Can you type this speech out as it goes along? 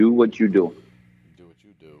Do what you do. Do what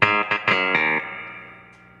you do.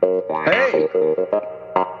 Hey!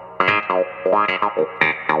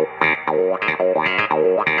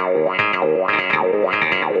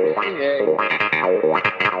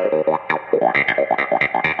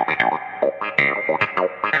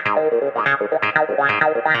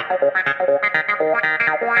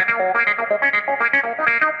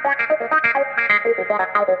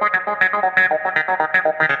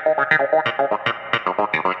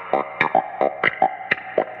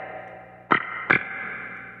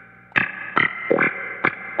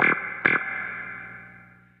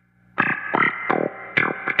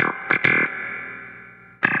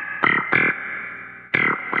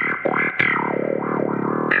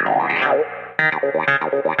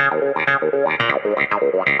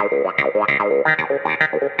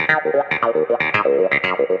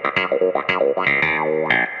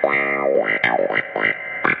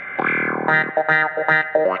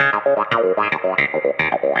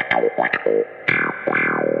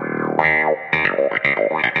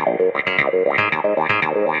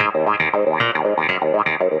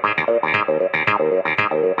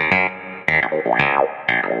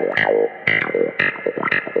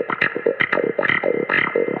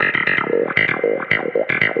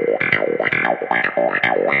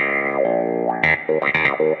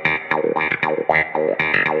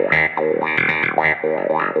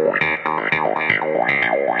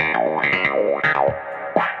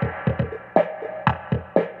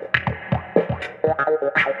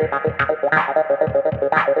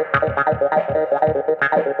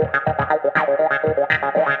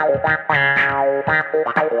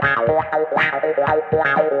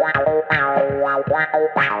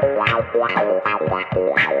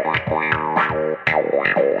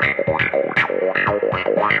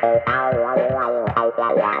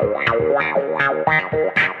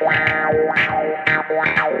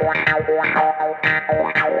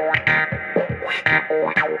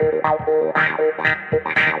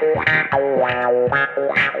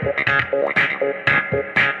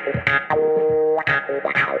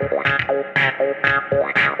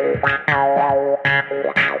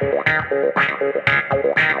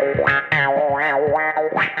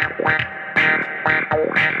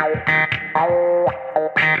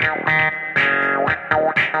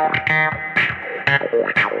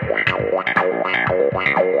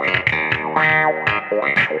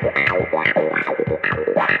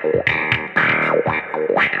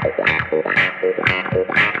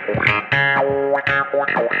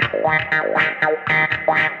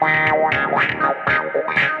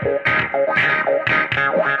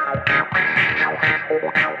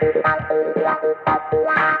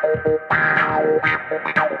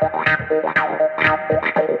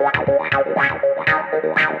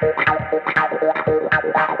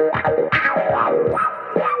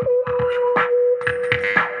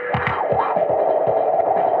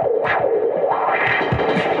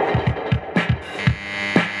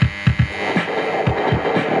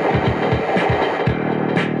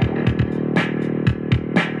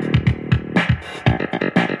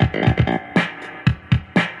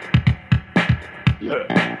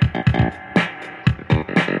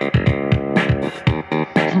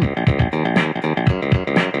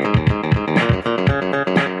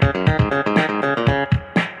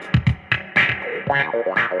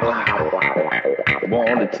 I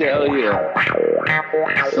want to tell you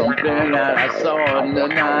something that I saw in the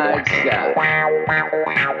night sky.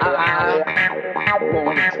 I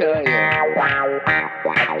want to tell you,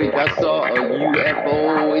 I think I saw a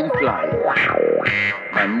UFO in flight.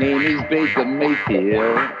 My name is Baker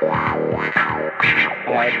Mayfield.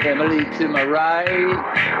 I have Emily to my right,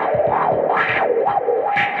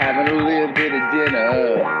 having a little bit of dinner.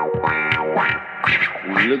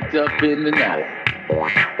 We looked up in the night.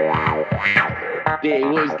 They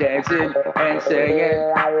was dancing and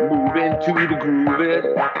singing, moving to the groove.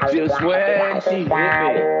 Just when she hit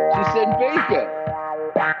me, she said, Baker.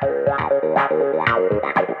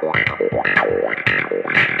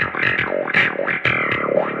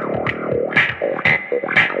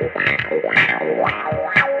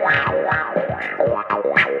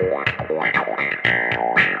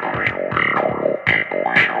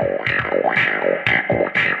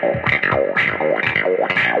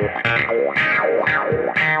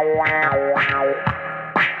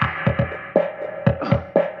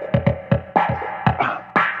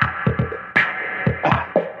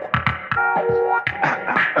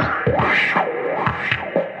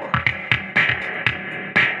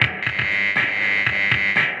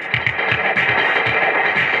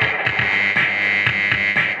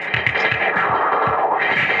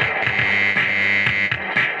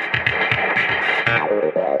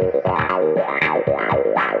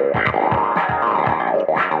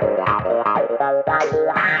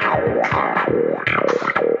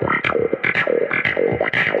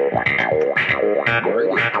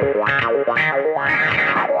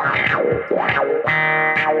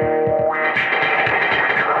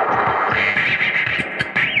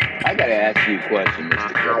 I gotta ask you a question,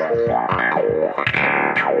 Mr. Cross.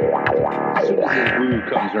 As soon as this groove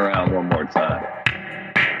comes around one more time,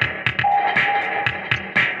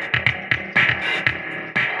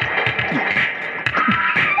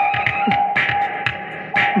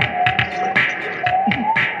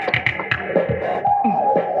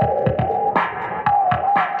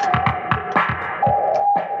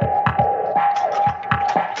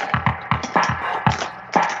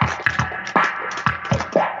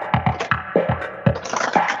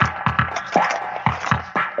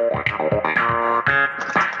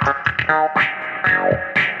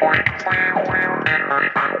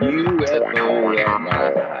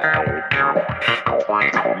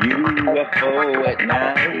 UFO at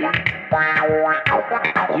night. UFO at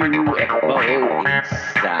night. UFO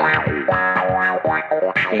inside.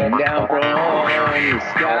 Came down from the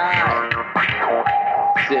sky.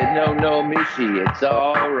 Said, no, Mishy, it's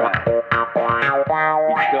alright. You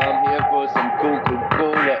come here for some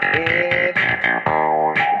Coca-Cola and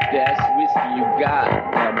that's whiskey you got.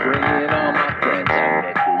 Now bring in all my friends. I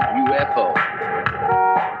met the UFO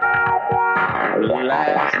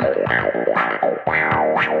last night.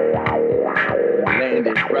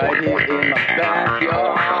 Landed right here in my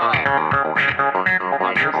backyard. I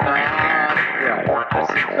was not right. I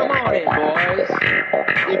said, come on in, boys.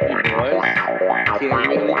 If you boys can't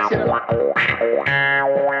really tell.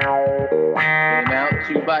 Came out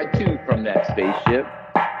 2 by 2 from that spaceship.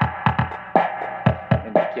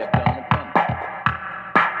 And we kept on the coming.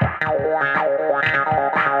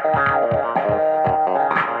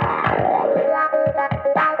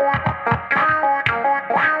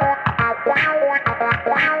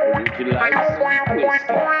 Would you like some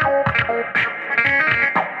whiskey?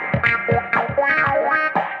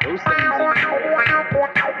 Those things are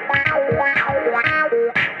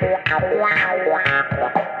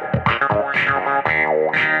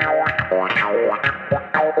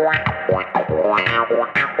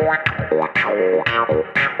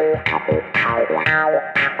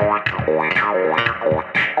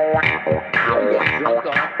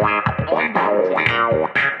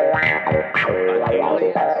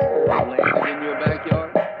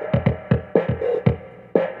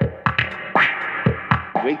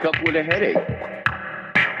wake up with a headache.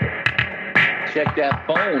 Check that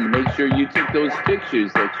phone. Make sure you took those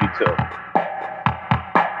pictures that you took.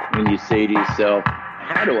 And you say to yourself,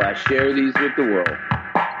 how do I share these with the world?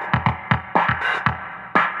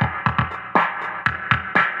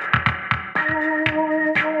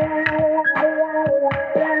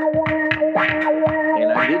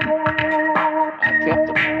 And I didn't. I kept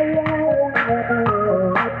them.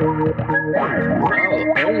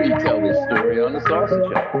 I'll only tell this story on the Sausage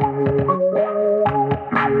Show.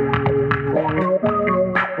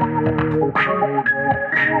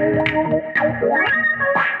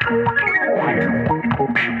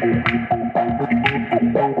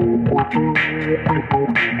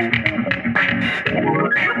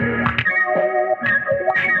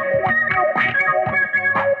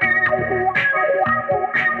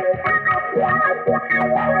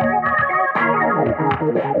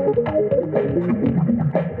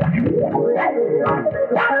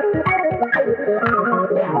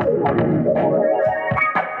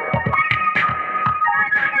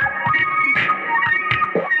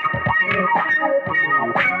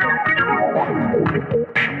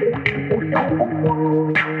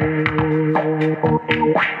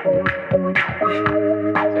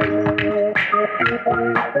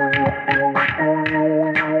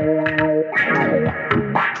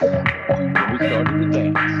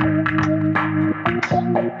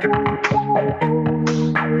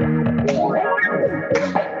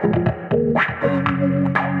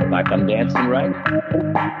 Like I'm dancing right?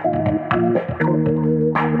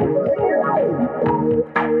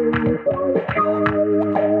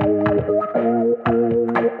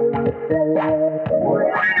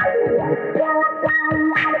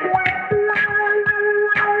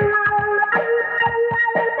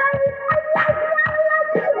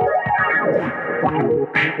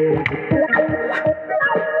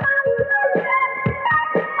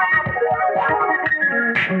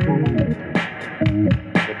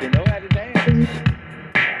 But they know how to dance.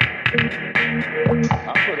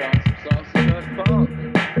 I'll put on some songs.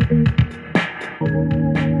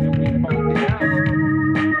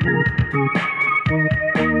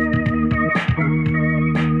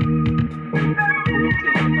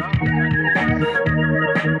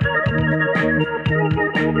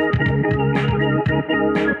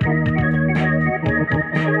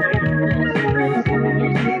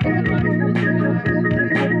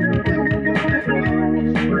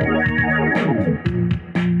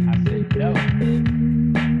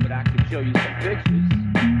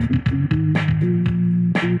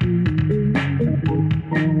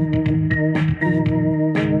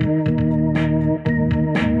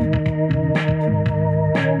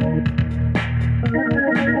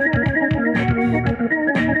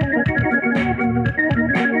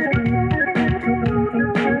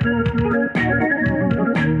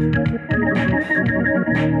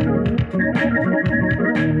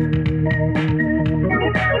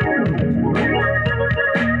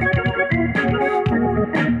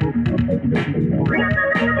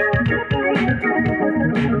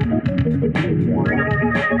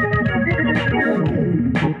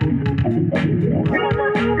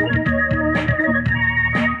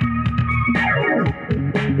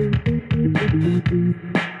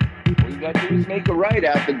 right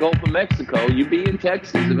out the Gulf of Mexico, you'll be in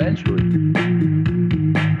Texas eventually.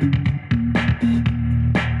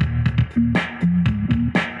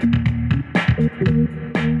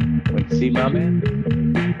 Want to see my man?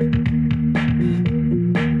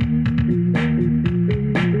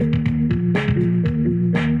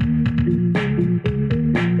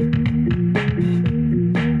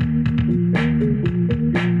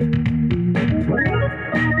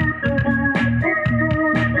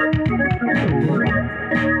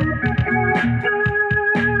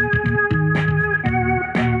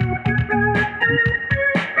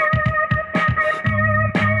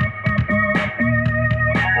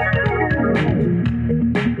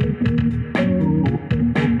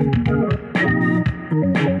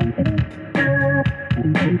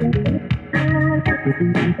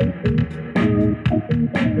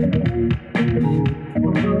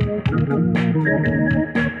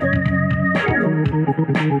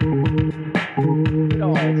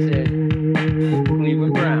 All said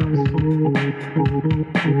Cleveland Browns.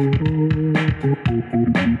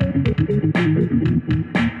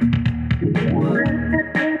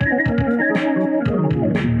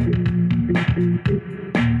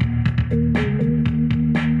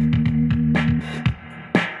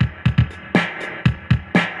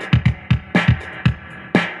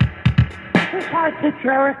 Hi, Pitch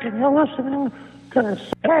Eric, and you're listening to this.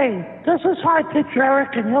 Hey, this is Hi Pitch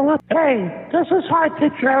Eric, and you're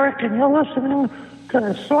listening to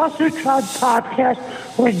the Sausage Hut Podcast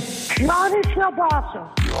with Johnny Kilbasa.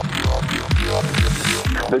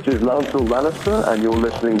 This is Lancel Lannister, and you're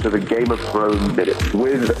listening to the Game of Thrones Minute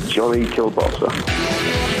with Johnny Kilbasa.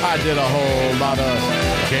 I did a whole lot of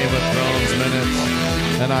Game of Thrones minutes,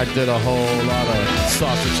 and I did a whole lot of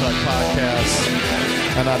Sausage Hut Podcasts,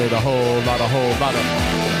 and I did a whole lot of.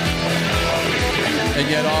 And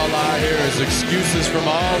yet all I hear is excuses from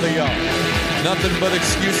all of y'all. Nothing but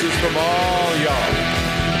excuses from all y'all.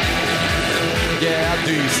 Yeah, I'll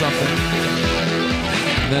do you something.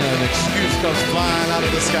 And then an excuse comes flying out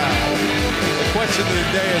of the sky. The question of the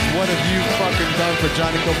day is, what have you fucking done for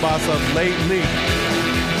Johnny Kilbasa lately?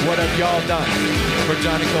 What have y'all done for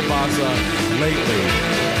Johnny Kilbasa lately?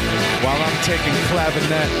 While I'm taking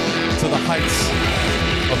clavinet to the heights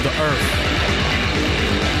of the earth,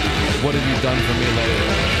 what have you done for me lately?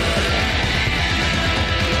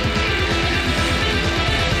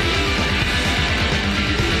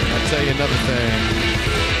 I'll tell you another thing.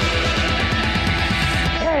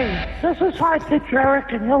 Hey, this is Hi Pitch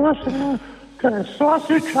Eric, and you're listening to the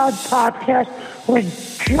Sausage Hut Podcast with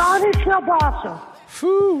Johnny Kilbasa.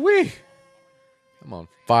 Phoo-wee. I'm on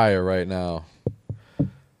fire right now.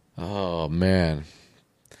 Oh, man.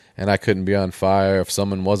 And I couldn't be on fire if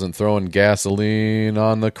someone wasn't throwing gasoline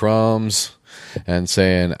on the crumbs and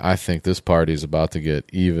saying, I think this party's about to get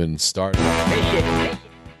even started.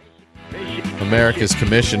 America's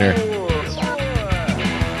commissioner.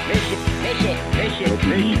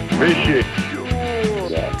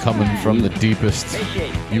 Coming from the deepest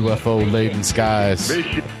UFO-laden skies.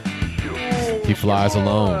 He flies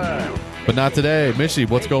alone. But not today. Mishy,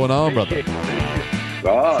 what's going on, brother?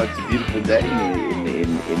 Oh, it's a beautiful day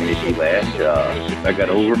in Mickey Land. I got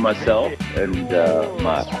over myself and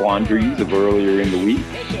my quandaries of earlier in the week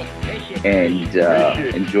and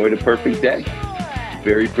enjoyed a perfect day.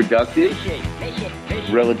 Very productive,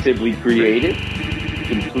 relatively creative,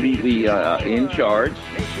 completely in charge.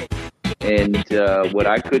 And what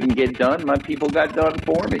I couldn't get done, my people got done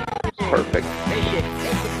for me. Perfect.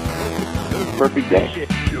 Perfect day.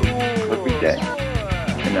 Perfect day.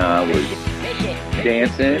 And I was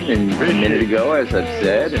dancing and a minute ago, as I've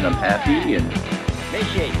said, and I'm happy. And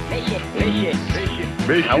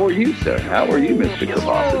how are you, sir? How are you, Mr.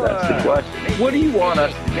 Kilbasa? That's the question. What do you want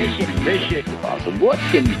us to do, Mr. Kilbasa?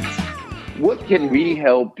 What can we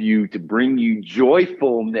help you to bring you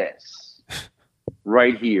joyfulness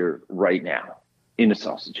right here, right now, in the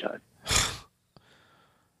Sausage Hut?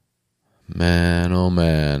 Man, oh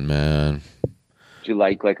man. Would you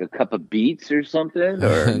like a cup of beets or something,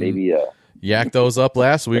 or maybe a? Yak those up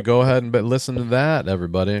last week. Go ahead and listen to that,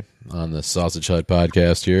 everybody, on the Sausage Hut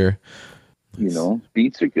podcast here. You know,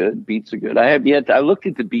 beets are good. Beets are good. I looked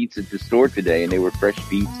at the beets at the store today, and they were fresh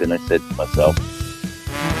beets, and I said to myself,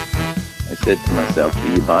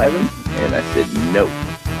 do you buy them? And I said, no.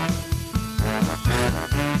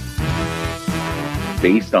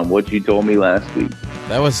 Based on what you told me last week.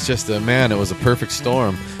 That was just it was a perfect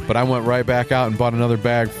storm. But I went right back out and bought another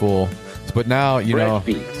bag full. But now, fresh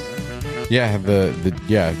beets. Yeah, the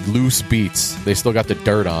loose beets. They still got the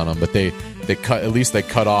dirt on them, but they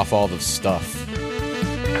cut off all the stuff.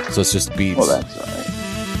 So it's just beets. Well, that's all right.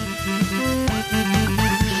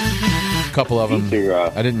 A couple of them.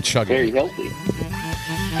 I didn't chug very it. Healthy.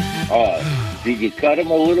 Did you cut them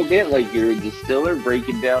a little bit like you're a distiller,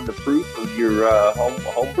 breaking down the fruit of your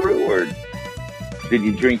home brew, or did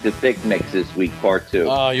you drink the thick mix this week, part 2? You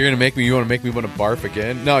want to make me want to barf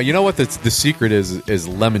again? No, you know what the secret is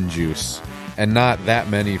lemon juice and not that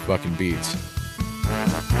many fucking beets.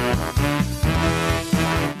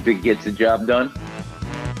 It gets the job done.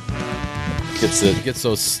 Gets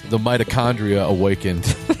the mitochondria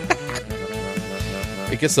awakened.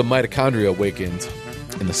 It gets the mitochondria awakened,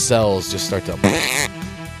 and the cells just start to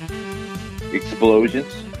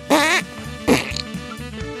explosions.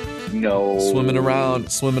 No, swimming around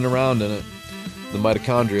in it. The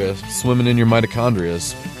mitochondria, swimming in your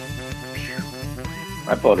mitochondrias.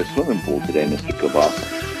 I bought a swimming pool today, Mr.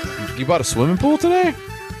 Kielbasa. You bought a swimming pool today?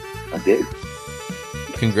 I did.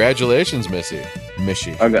 Congratulations, Missy.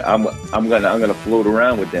 I'm gonna float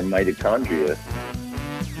around with them mitochondria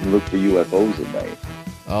and look for UFOs at night.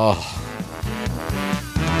 Oh.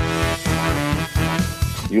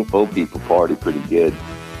 UFO people party pretty good.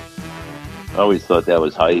 I always thought that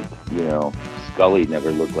was hype. You know, Scully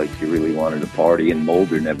never looked like she really wanted to party, and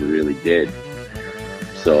Mulder never really did.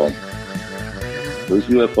 So, those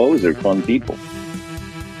UFOs are fun people.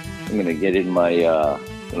 I'm going to get in my, going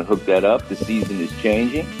to hook that up. The season is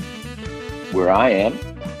changing where I am,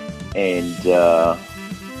 and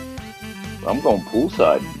I'm going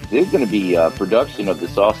poolside. There's going to be production of the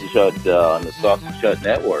Sausage Hut on the Sausage Hut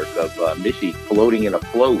network of Mishy floating in a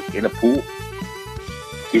pool.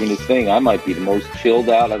 Doing this thing, I might be the most chilled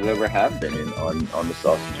out I've ever have been on the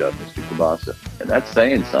Sausage Hut, Mr. Kielbasa. And that's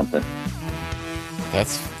saying something.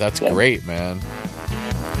 That's great, man.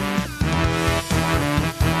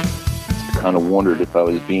 I kind of wondered if I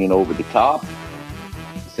was being over the top,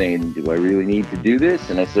 saying, do I really need to do this?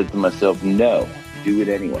 And I said to myself, no, do it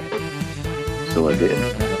anyway. So I did.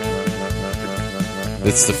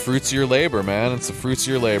 It's the fruits of your labor, man. It's the fruits of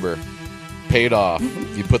your labor. Paid off.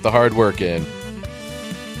 You put the hard work in.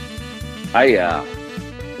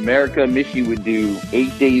 America, Mishy would do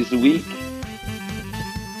 8 days a week,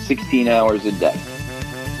 16 hours a day.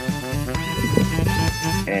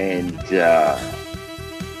 And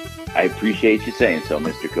I appreciate you saying so,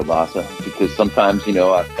 Mr. Kielbasa, because sometimes, you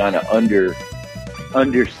know, I've kind of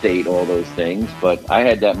understate all those things, but I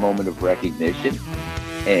had that moment of recognition,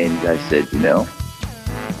 and I said, you know,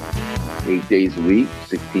 8 days a week,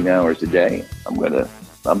 16 hours a day,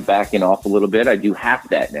 I'm backing off a little bit. I do half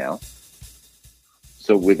that now.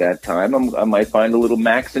 So with that time, I might find a little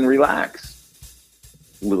max and relax.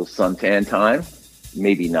 A little suntan time.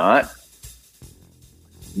 Maybe not.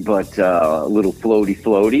 But a little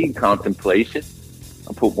floaty contemplation.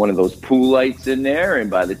 I'll put one of those pool lights in there, and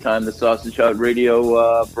by the time the Sausage Hut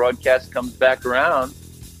radio broadcast comes back around,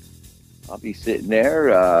 I'll be sitting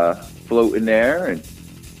there, floating there, and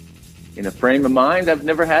in a frame of mind I've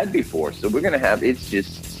never had before. So we're going to have, it's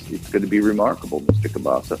going to be remarkable, Mr.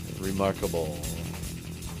 Kielbasa.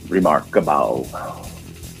 Remarkable.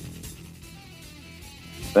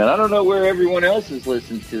 And I don't know where everyone else is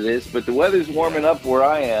listening to this, but the weather's warming up where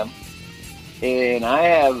I am. And I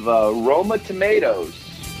have Roma tomatoes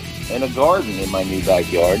in a garden in my new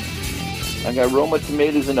backyard. I got Roma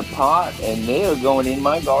tomatoes in a pot, and they are going in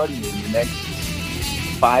my garden in the next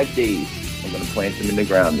 5 days. I'm going to plant them in the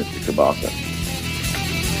ground, Mr. Kielbasa.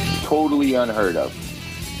 Totally unheard of.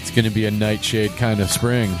 It's going to be a nightshade kind of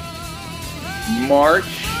spring.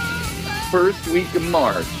 March, first week of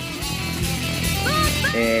March.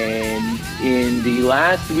 And in the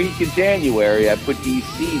last week of January, I put these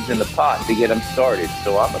seeds in the pot to get them started.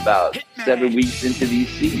 So I'm about 7 weeks into these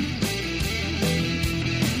seeds.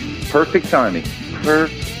 Perfect timing.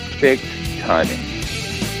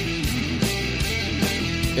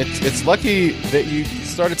 It's lucky that you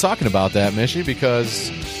started talking about that, Mishy,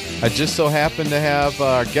 because I just so happen to have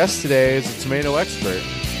our guest today is a tomato expert.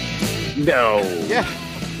 No. Yeah.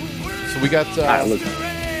 So we got...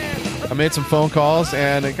 I made some phone calls,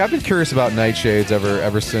 and I've been curious about nightshades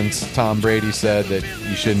ever since Tom Brady said that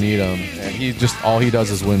you shouldn't eat them. And all he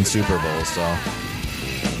does is win Super Bowls. So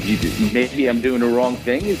maybe I'm doing the wrong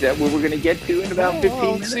thing. Is that what we're going to get to in about 15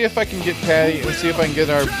 minutes? Let's see if I can get Patty. Let's see if I can get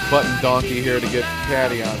our button donkey here to get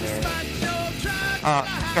Patty on there.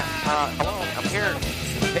 Hello, I'm here.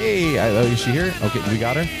 Hey, is she here? Okay, we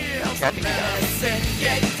got her.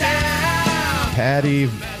 Patty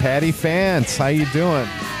Fance, how you doing?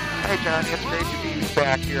 Hey, Johnny, it's great to be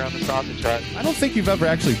back here on the Sausage Hut. I don't think you've ever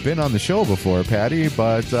actually been on the show before, Patty,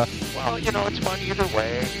 but... well, you know, it's fun either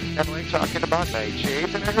way. And we're talking about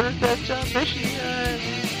nightshades, and I heard that Mishy,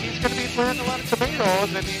 he's going to be planting a lot of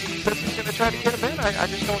tomatoes, and he says he's going to try to get them in. I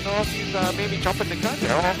just don't know if he's maybe jumping the gun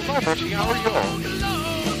there. Oh, hello, Richie. How are you?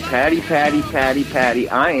 Patty,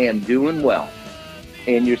 I am doing well.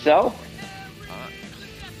 And yourself?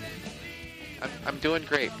 I'm doing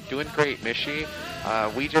great, Mishy.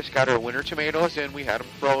 We just got our winter tomatoes, and we had them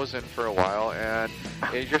frozen for a while, and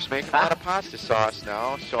they're just making a lot of pasta sauce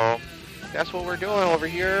now, so that's what we're doing over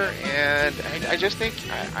here. And I just think,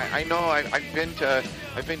 I know I've been to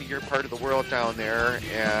your part of the world down there,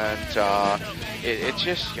 and it's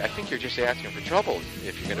just, I think you're just asking for trouble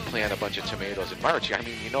if you're going to plant a bunch of tomatoes in March. I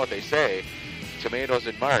mean, you know what they say, tomatoes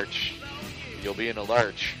in March, you'll be in a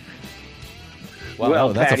larch. Wow,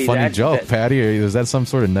 Well, that's Patty, a funny that's- joke, that- Patty. Is that some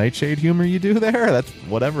sort of nightshade humor you do there? That's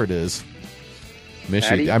whatever it is. Mishy,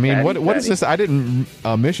 Patty, I mean, what is Patty. this? I didn't,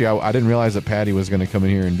 Mishy, I didn't realize that Patty was going to come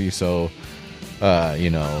in here and be so,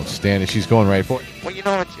 standing. She's going right for it.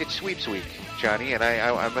 Well, it's sweeps week, Johnny, and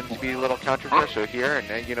I'm going to be a little controversial here. And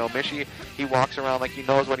Mishy, he walks around like he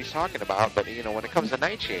knows what he's talking about, but when it comes to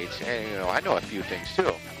nightshades, I know a few things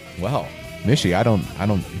too. Well, Mishy,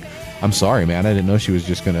 I'm sorry, man. I didn't know she was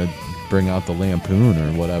just going to bring out the lampoon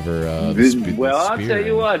or whatever. Well, I'll tell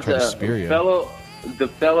you what, the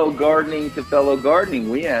fellow gardening,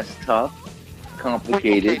 we ask tough,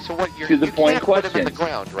 complicated, Okay, so what, to the you point can't put them in questions. the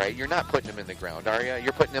ground, right? You're not putting them in the ground, are you?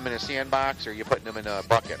 You're putting them in a sandbox, or you're putting them in a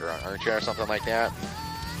bucket, aren't you, or something like that?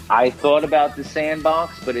 I thought about the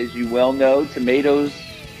sandbox, but as you well know, tomatoes,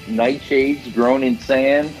 nightshades grown in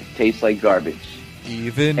sand taste like garbage.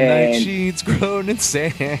 Even And- nightshades grown in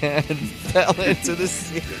sand fell into the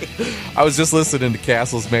sea. I was just listening to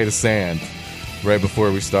Castles Made of Sand right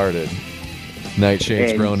before we started.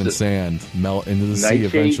 Nightshades And grown in so- sand melt into the sea Nightshade-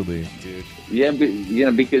 eventually, dude. Yeah,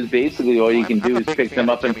 but, because basically all you can I'm do a is big pick fan them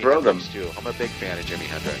of up and Jimi throw them. Hendrix, too. I'm a big fan of Jimi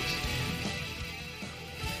Hendrix.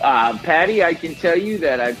 Patty, I can tell you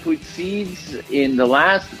that I put seeds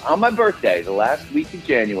on my birthday, the last week of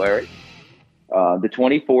January. The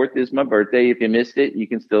 24th is my birthday. If you missed it, you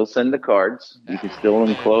can still send the cards. You can still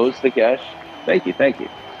enclose the cash. Thank you.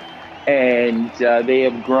 And they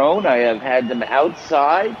have grown. I have had them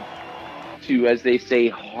outside to, as they say,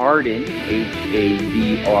 harden,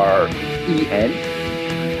 Hadren.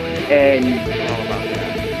 And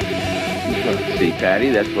see, Patty,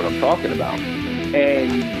 that's what I'm talking about.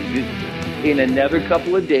 And in another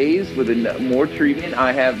couple of days, with more treatment,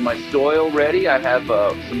 I have my soil ready. I have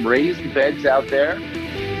some raised beds out there,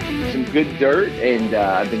 some good dirt, and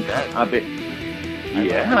I've been, That's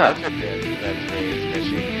raised,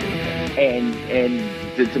 Mishy. and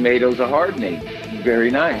the tomatoes are hardening, very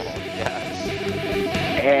nice. Yes.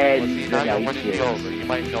 And Well, see, the now you're winning me nightshades. over. You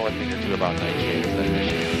might know a thing or two about nightshades, then,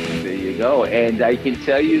 Mishy. There you go. And I can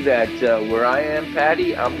tell you that where I am,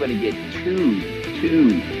 Patty, I'm going to get two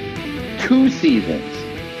seasons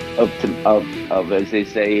of, as they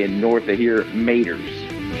say in north of here, maters,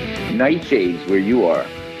 nightshades where you are.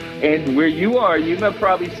 And where you are, you have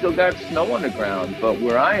probably still got snow on the ground. But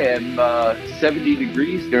where I am, 70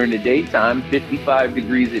 degrees during the daytime, 55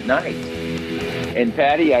 degrees at night. And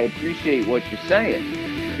Patty, I appreciate what you're saying,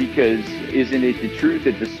 because isn't it the truth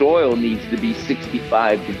that the soil needs to be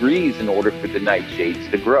 65 degrees in order for the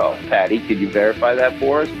nightshades to grow? Patty, could you verify that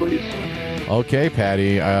for us, please? Okay,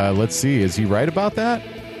 Patty. Let's see. Is he right about that?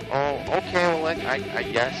 Oh, okay. Well, I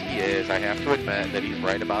yes, he is. I have to admit that he's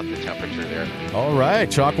right about the temperature there. All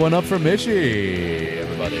right. Chalk one up for Mishy,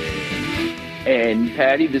 everybody. And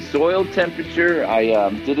Patty, the soil temperature, I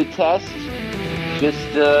did a test just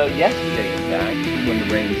yesterday, in fact, when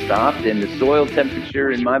the rain stopped, and the soil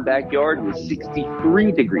temperature in my backyard was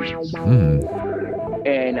 63 degrees.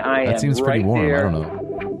 And I am That seems pretty right warm. there. I don't know.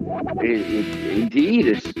 It indeed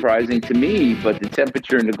is surprising to me, but the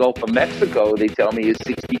temperature in the Gulf of Mexico, they tell me, is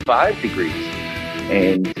 65 degrees.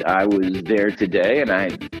 And I was there today, and I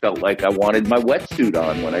felt like I wanted my wetsuit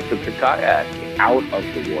on when I took the kayak out of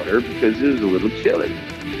the water because it was a little chilly.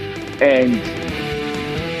 And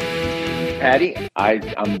Patty,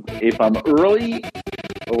 if I'm early,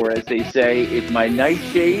 or as they say, if my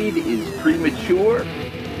nightshade is premature,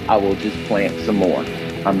 I will just plant some more.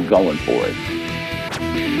 I'm going for it.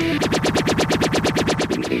 What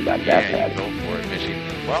do you think about that, Yeah, Patty? go for it,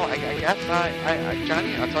 Mishy. Well, I guess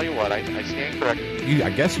Johnny, I'll tell you what, I stand corrected. I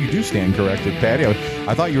guess you do stand corrected, Patty.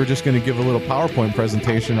 I thought you were just going to give a little PowerPoint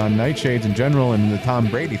presentation on nightshades in general and the Tom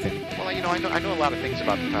Brady thing. Well, I know a lot of things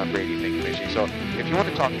about the Tom Brady thing, Mishy. So if you want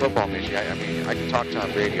to talk football, Mishy, I mean, I can talk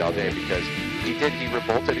Tom Brady all day because he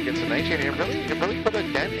revolted against the nightshade, and it really put a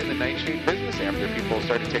dent in the nightshade business after people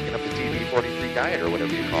started taking up the TB43 diet or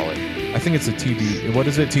whatever you call it. I think it's a TB. What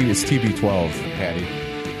is it? It's TB12, Patty.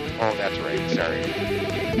 Oh, that's right. Sorry.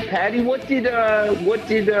 Patty, what did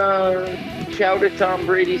Chowder Tom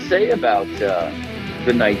Brady say about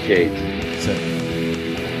the nightshades? So,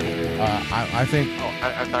 I think. Oh,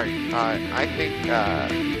 I'm sorry. I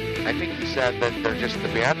think he said that they're just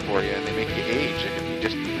bad for you and they make you age. And if you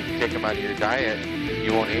just take them out of your diet,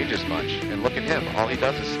 you won't age as much. And look at him. All he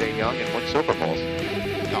does is stay young and win Super Bowls.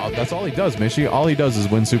 No, that's all he does, Mishy. All he does is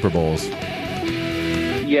win Super Bowls.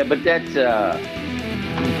 Yeah, but that's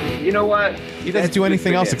you know what? He doesn't do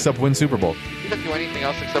anything else except win Super Bowls. He doesn't do anything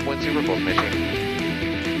else except win Super Bowls,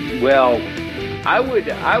 Michigan. Well, I would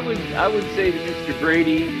say to Mr.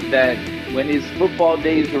 Brady that when his football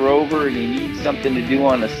days are over and he needs something to do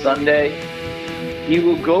on a Sunday, he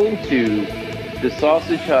will go to the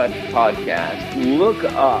Sausage Hut podcast, look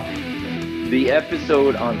up the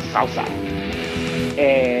episode on salsa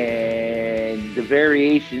and the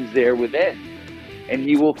variations there within. And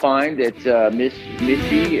he will find that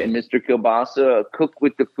Mishy and Mr. Kielbasa cook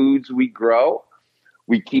with the foods we grow.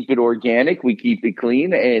 We keep it organic. We keep it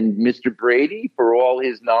clean. And Mr. Brady, for all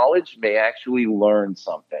his knowledge, may actually learn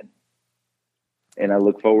something. And I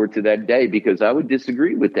look forward to that day because I would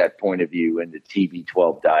disagree with that point of view in the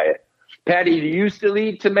TB12 diet. Patty, do you still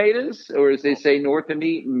eat tomatoes, or as they say, north of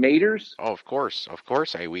meat, maters? Oh, of course.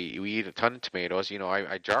 We eat a ton of tomatoes. You know,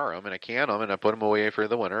 I jar them and I can them and I put them away for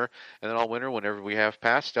the winter. And then all winter, whenever we have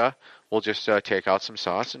pasta, we'll just take out some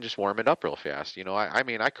sauce and just warm it up real fast. You know, I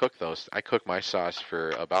mean, I cook those. I cook my sauce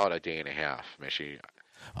for about a day and a half, Mishy.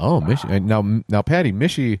 Oh, Mishy. Now, Patty,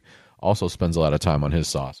 Mishy also spends a lot of time on his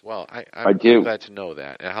sauce. Well, I'm glad to know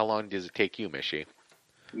that. And how long does it take you, Mishy?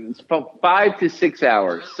 It's about 5 to 6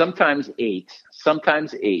 hours, sometimes 8,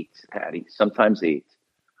 Patty, sometimes 8.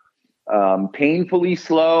 Painfully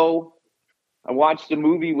slow. I watched a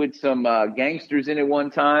movie with some gangsters in it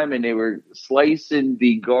one time, and they were slicing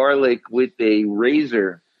the garlic with a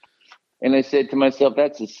razor. And I said to myself,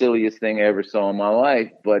 that's the silliest thing I ever saw in my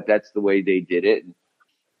life, but that's the way they did it. And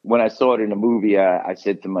when I saw it in a movie, I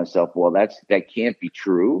said to myself, well, that can't be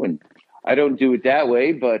true. And I don't do it that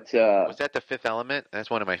way, but... was that The Fifth Element?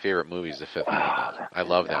 That's one of my favorite movies, The Fifth Element. I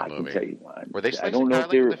love that movie. I can tell you what, were they slicing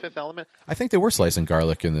garlic in The Fifth Element? I think they were slicing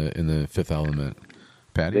garlic in the Fifth Element,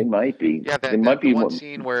 Patty. They might be. Yeah, they might be one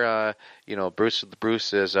scene where,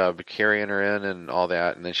 Bruce is carrying her in and all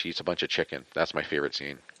that, and then she eats a bunch of chicken. That's my favorite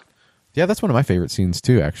scene. Yeah, that's one of my favorite scenes,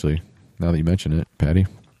 too, actually, now that you mention it, Patty.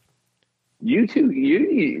 You two,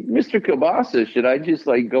 Mr. Kielbasa, should I just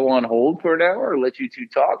go on hold for an hour or let you two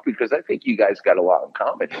talk? Because I think you guys got a lot in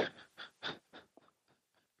common.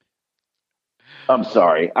 I'm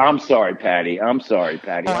sorry, Patty. I'm sorry,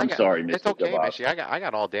 Mr. It's okay, Kielbasa. Mishy. I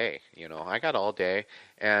got all day. I got all day.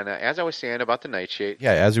 And as I was saying about the nightshade.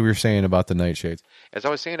 Yeah, as we were saying about the nightshades. As I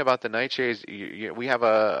was saying about the nightshades, we have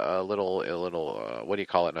a little what do you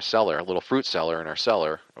call it, in a cellar, a little fruit cellar in our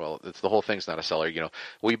cellar. Well, the whole thing's not a cellar.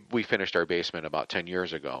 We finished our basement about 10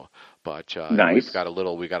 years ago, but nice. we got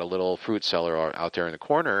a little fruit cellar out there in the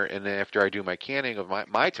corner. And then after I do my canning of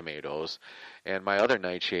my tomatoes and my other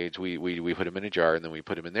nightshades, we put them in a jar and then we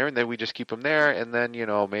put them in there and then we just keep them there. And then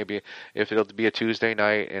maybe if it'll be a Tuesday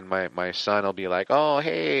night and my son will be like, oh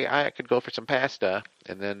hey, I could go for some pasta,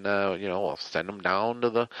 and then I'll send him down to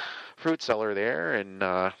the fruit cellar there,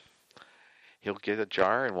 and he'll get a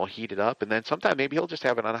jar and we'll heat it up, and then sometime maybe he'll just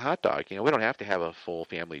have it on a hot dog. We don't have to have a full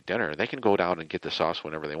family dinner. They can go down and get the sauce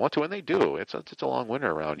whenever they want to, and they do. It's a long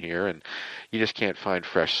winter around here, and you just can't find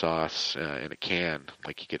fresh sauce in a can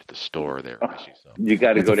like you get at the store there. So. You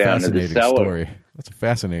got to go down to the cellar. Story. That's a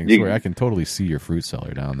fascinating story. I can totally see your fruit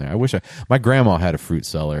cellar down there. I wish my grandma had a fruit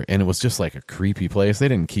cellar, and it was just like a creepy place. They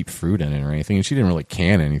didn't keep fruit in it or anything, and she didn't really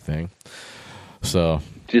can anything. So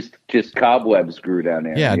just cobwebs grew down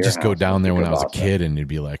there. Yeah, just go down there when I was a kid, and it'd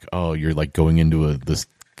be like, oh, you're like going into this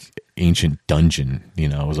ancient dungeon.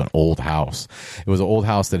 It was an old house. It was an old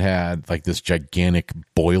house that had like this gigantic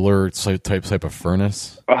boiler type of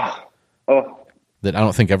furnace. Oh. That I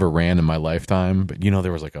don't think ever ran in my lifetime. But,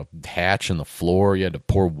 there was like a hatch in the floor you had to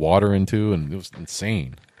pour water into, and it was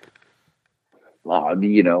insane. Well,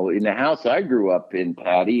 in the house I grew up in,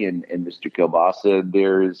 Patty and Mr. Kielbasa,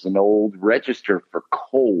 there's an old register for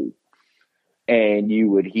coal. And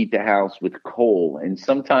you would heat the house with coal. And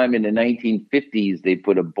sometime in the 1950s, they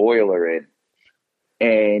put a boiler in.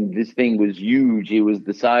 And this thing was huge. It was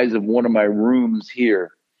the size of one of my rooms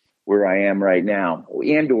here, where I am right now,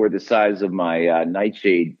 and or the size of my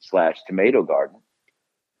nightshade/tomato garden.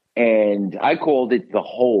 And I called it the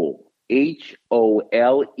hole, HOLE,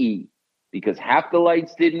 because half the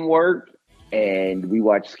lights didn't work, and we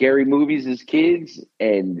watched scary movies as kids,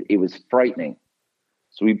 and it was frightening.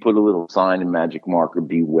 So we put a little sign in magic marker,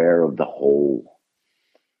 beware of the hole.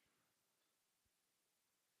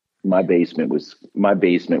 My basement was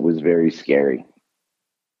very scary.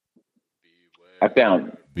 I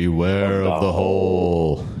found beware of the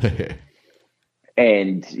hole.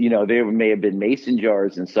 And, there may have been mason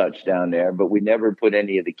jars and such down there, but we never put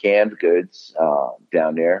any of the canned goods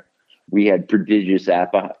down there. We had prodigious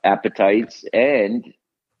appetites and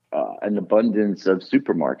an abundance of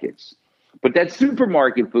supermarkets. But that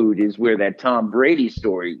supermarket food is where that Tom Brady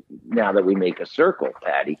story, now that we make a circle,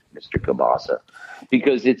 Patty, Mr. Kabasa,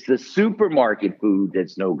 because it's the supermarket food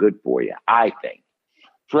that's no good for you, I think.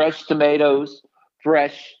 Fresh tomatoes,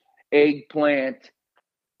 fresh eggplant,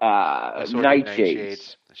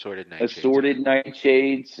 nightshades, assorted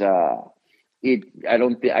nightshades.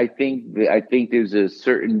 I think there's a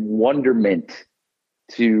certain wonderment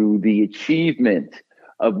to the achievement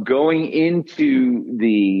of going into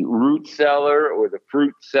the root cellar or the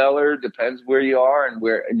fruit cellar, depends where you are and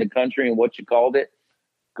where in the country and what you called it,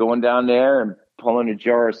 going down there and pulling a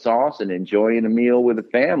jar of sauce and enjoying a meal with a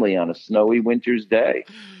family on a snowy winter's day.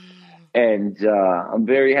 And I'm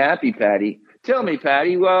very happy, Patty. Tell me,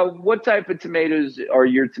 Patty, what type of tomatoes are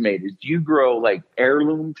your tomatoes? Do you grow like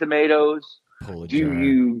heirloom tomatoes? Do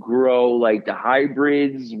you grow like the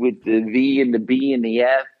hybrids with the V and the B and the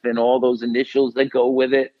F and all those initials that go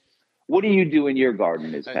with it? What do you do in your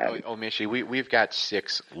garden, Ms. Patty? Mishy, we've got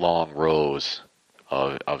 6 long rows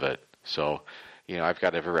of it. So, I've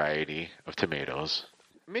got a variety of tomatoes.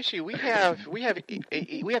 Mishy, we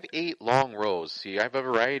have 8 long rows. See, I have a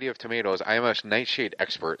variety of tomatoes. I am a nightshade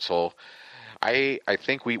expert, so I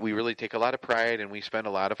think we really take a lot of pride, and we spend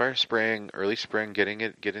a lot of our early spring getting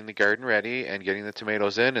the garden ready and getting the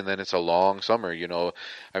tomatoes in, and then it's a long summer.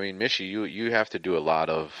 Mishy, you have to do a lot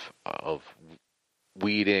of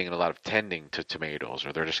weeding and a lot of tending to tomatoes,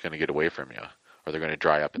 or they're just going to get away from you, or they're going to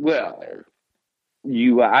dry up in the sun there.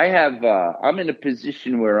 I'm in a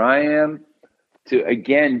position where I am to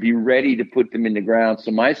again be ready to put them in the ground.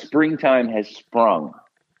 So my springtime has sprung,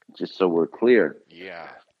 just so we're clear. Yeah.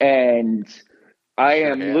 And I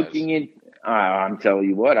am looking in. I'm telling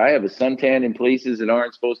you what, I have a suntan in places that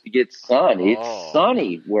aren't supposed to get sun. It's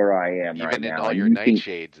sunny where I am right now. Even in all your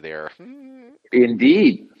nightshades there.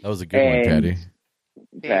 Indeed. That was a good one, Patty.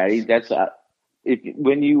 Patty, that's if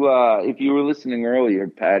you were listening earlier,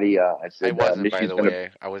 Patty, I said I wasn't, by the way.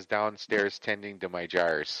 I was downstairs tending to my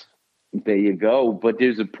jars. There you go. But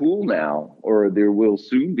there's a pool now, or there will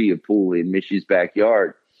soon be a pool in Mishy's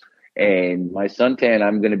backyard. And my suntan,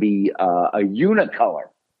 I'm going to be a unicolor.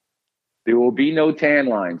 There will be no tan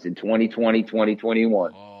lines in 2020,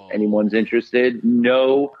 2021. Oh. Anyone's interested?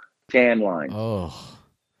 No tan lines. Oh,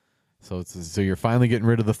 so you're finally getting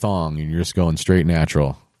rid of the thong, and you're just going straight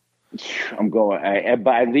natural. I'm going,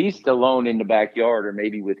 at least alone in the backyard, or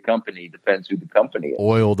maybe with company. Depends who the company is.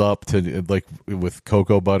 Oiled up to like with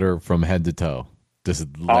cocoa butter from head to toe. Just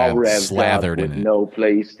all revved slathered up in with it. No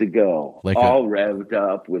place to go. All revved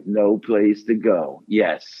up with no place to go.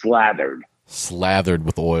 Yes, slathered. Slathered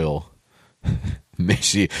with oil.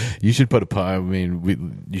 Mishy, you should put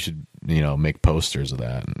you should make posters of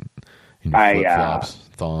that. And flip flops,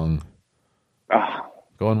 thong.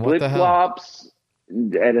 Going what the hell? Flip flops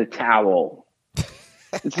and a towel.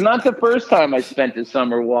 It's not the first time I spent the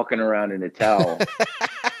summer walking around in a towel.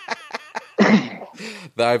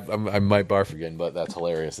 I might barf again, but that's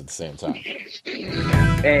hilarious at the same time.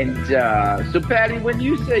 And so, Patty, when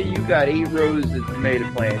you say you got 8 rows of tomato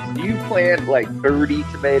plants, do you plant like 30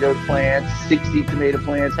 tomato plants, 60 tomato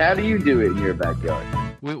plants? How do you do it in your backyard?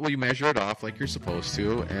 Well, you measure it off like you're supposed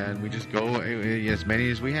to, and we just go as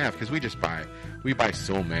many as we have, because we buy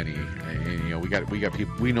so many, and we got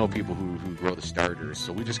people, we know people who grow the starters,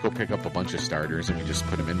 so we just go pick up a bunch of starters and we just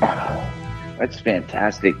put them in there. That's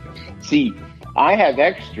fantastic. See, I have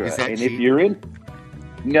extra, and cheating? If you're in,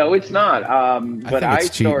 no, it's not. But I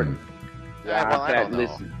started. I don't know.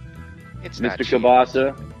 Listen, it's Mr. not cheating.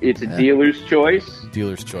 Kabasa, it's a dealer's choice.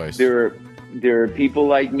 Dealer's choice. There are people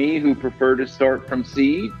like me who prefer to start from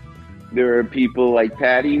seed. There are people like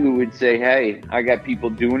Patty who would say, "Hey, I got people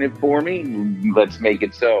doing it for me. Let's make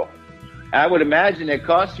it so." I would imagine it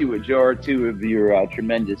costs you a jar or two of your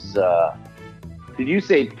tremendous. Did you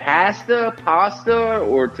say pasta,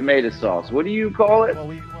 or tomato sauce? What do you call it?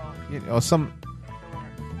 Some.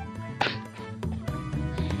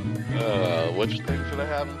 Which thing should I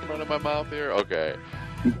have in front of my mouth here? Okay.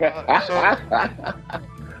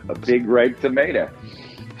 A big ripe tomato.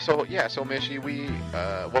 So Mishy,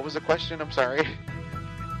 what was the question? I'm sorry.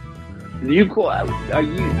 Do you call? Are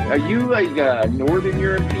you like Northern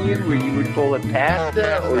European, where you would call it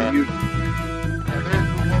pasta, or you?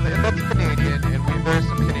 That's Canadian, and there's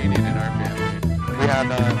some Canadian in our family. We have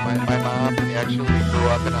my mom actually grew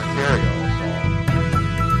up in Ontario, so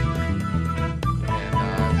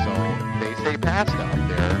pasta up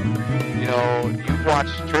there. You know, you've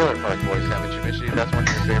watched Trailer Park Boys, haven't you, Michigan? That's one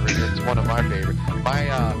of your favorites. It's one of my favorites.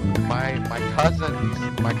 My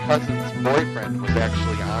cousin's boyfriend was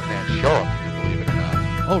actually on that show, believe it or not.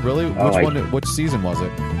 Oh, really? Which season was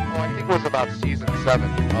it? Oh, I think it was about season 7.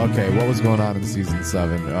 Okay, what was going on in season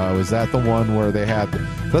 7? Was that the one where they had?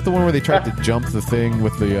 Was that the one where they tried to jump the thing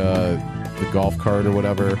with the golf cart or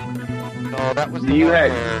whatever? No, that was the You one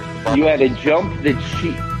had where you had to jump the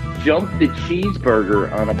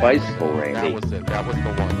cheeseburger on a bicycle, Randy. That was it. That was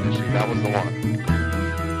the one, Michi. That was the one.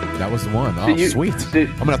 That was the one. Oh, So sweet!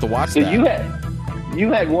 I'm gonna have to watch So that.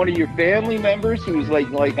 you had one of your family members who was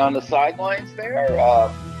like on the sidelines there,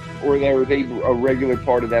 or were they a regular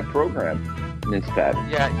part of that program, Miss Patty?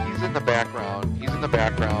 Yeah, he's in the background.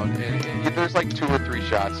 And there's like 2 or 3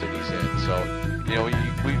 shots that he's in. So, you know,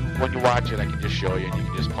 when you watch it, I can just show you, and you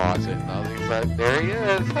can just pause it. And I was like, there he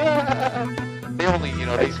is. They only, you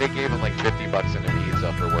know, they gave him like $50 in a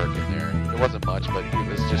pizza for working there. It wasn't much, but it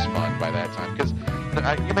was just fun by that time. Because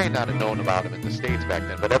you may not have known about him in the States back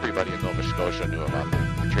then, but everybody in Nova Scotia knew about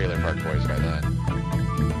the Trailer Park Boys by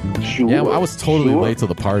then. Sure. Yeah, I was totally late to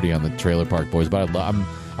the party on the Trailer Park Boys, but I'm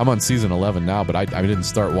on season 11 now. But I didn't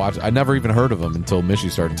start watching. I never even heard of them until Michi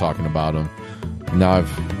started talking about them. Now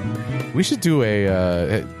we should do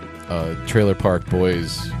a Trailer Park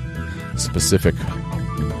Boys specific.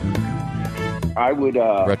 I would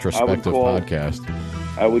retrospective podcast.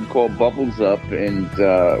 I would call Bubbles up and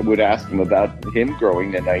would ask him about him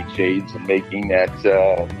growing the nightshades and making that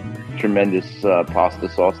tremendous pasta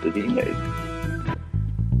sauce that he made.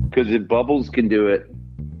 Because if Bubbles can do it,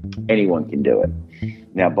 anyone can do it.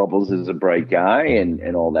 Now, Bubbles is a bright guy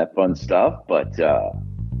and all that fun stuff, but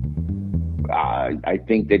I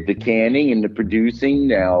think that the canning and the producing,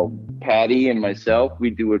 now Patty and myself, we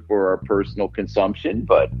do it for our personal consumption,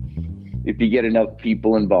 but if you get enough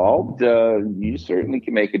people involved, you certainly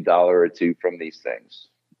can make $1 or $2 from these things.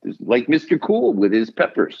 Like Mr. Cool with his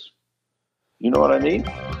peppers. You know what I mean?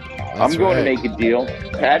 I'm going to make a deal.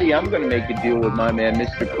 Patty, I'm going to make a deal with my man,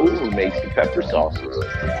 Mr. Cool, who makes the pepper sauces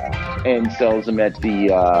and sells them at the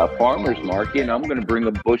farmer's market. And I'm going to bring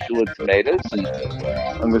a bushel of tomatoes and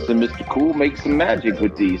I'm going to say, Mr. Cool, make some magic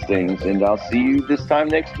with these things. And I'll see you this time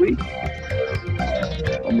next week.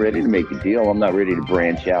 I'm ready to make a deal. I'm not ready to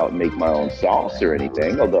branch out and make my own sauce or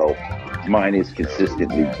anything, although mine is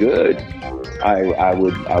consistently good. I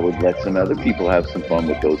would let some other people have some fun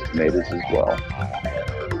with those tomatoes as well.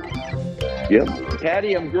 Yep.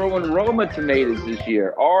 Patty, I'm growing Roma tomatoes this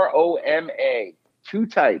year. R-O-M-A. 2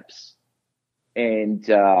 types. And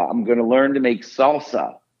I'm going to learn to make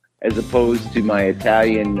salsa as opposed to my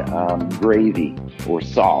Italian gravy or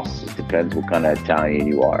sauce. It depends what kind of Italian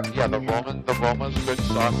you are. Yeah, the Roma's a good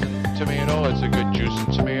sauce and tomato. It's a good juice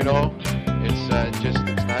and tomato. It's it's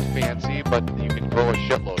not fancy, but you can grow a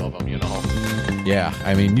shitload of them, you know. Yeah,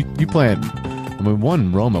 I mean, you plant. I mean,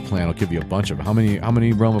 one Roma plant will give you a bunch of. How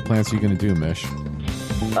many Roma plants are you going to do, Mish?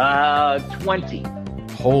 20.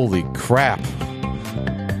 Holy crap!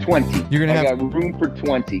 20. You're gonna have room for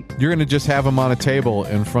 20. You're gonna just have them on a table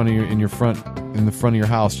in front of in the front of your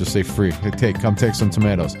house. Just say free. Hey, come take some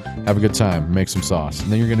tomatoes. Have a good time. Make some sauce,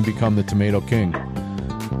 and then you're gonna become the tomato king.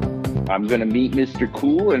 I'm gonna meet Mr.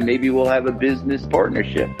 Cool, and maybe we'll have a business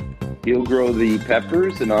partnership. He'll grow the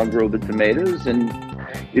peppers, and I'll grow the tomatoes, and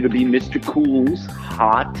it'll be Mr. Cool's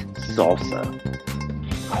hot salsa.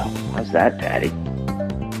 Oh, how's that, Patty?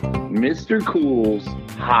 Mr. Cool's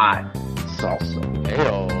hot salsa.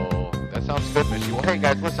 Heyo, that sounds good, Michi. Well, hey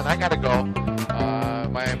guys, listen, I gotta go.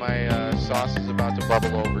 My sauce is about to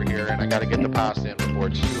bubble over here, and I gotta get the pasta in before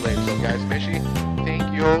it's too late. So, guys, Michi,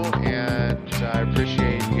 thank you, and I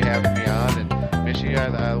appreciate you having me on. And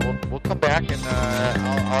Michi, we'll come back, and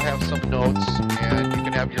I'll have some notes, and you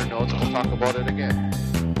can have your notes, and we'll talk about it again.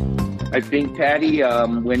 I think, Patty,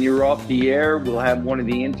 when you're off the air, we'll have one of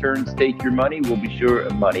the interns take your money. We'll be sure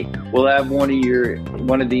of money. We'll have one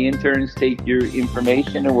of the interns take your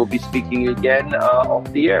information, and we'll be speaking again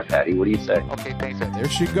off the air, Patty. What do you say? Okay, thanks. There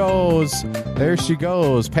she goes. There she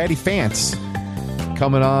goes. Patty Fance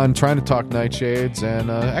coming on, trying to talk nightshades,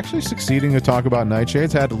 and actually succeeding to talk about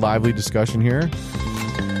nightshades. Had a lively discussion here.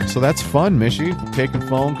 So that's fun, Michi. Taking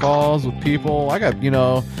phone calls with people. I got,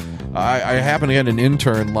 I happen to get an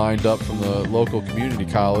intern lined up from the local community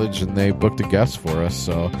college, and they booked a guest for us.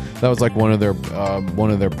 So that was like one of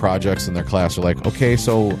their projects in their class. They're like, okay,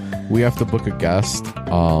 so we have to book a guest.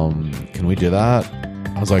 Can we do that?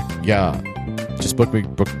 I was like, yeah, just book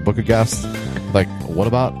a guest. Like, what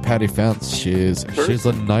about Patty Fence? She's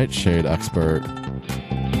a nightshade expert.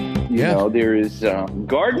 You know, there is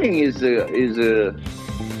gardening is a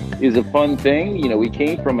is a fun thing. You know, we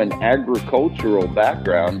came from an agricultural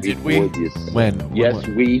background. Did we? This. When? Yes,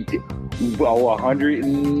 we did. Well,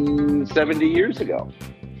 170 years ago.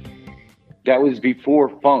 That was before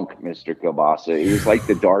funk, Mr. Kielbasa. It was like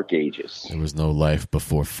the Dark Ages. There was no life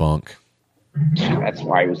before funk. That's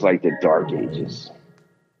why it was like the Dark Ages.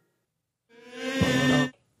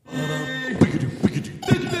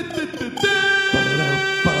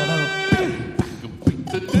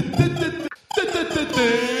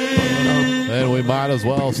 Then we might as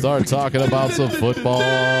well start talking about some football,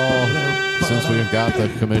 since we've got the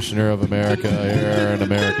Commissioner of America here and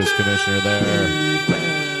America's Commissioner there.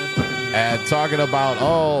 And talking about,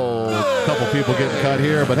 a couple people getting cut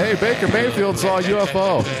here, but hey, Baker Mayfield saw a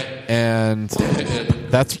UFO. And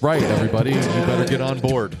that's right, everybody. You better get on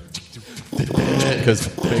board. Because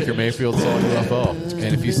Baker Mayfield saw a UFO.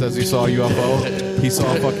 And if he says he saw a UFO, he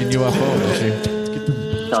saw a fucking UFO, doesn't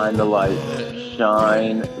he? Shine the light.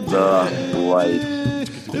 Shine the light.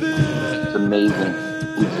 It's amazing.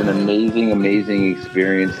 It's an amazing, amazing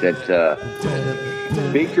experience that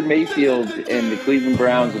Baker Mayfield and the Cleveland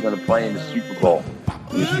Browns are going to play in the Super Bowl,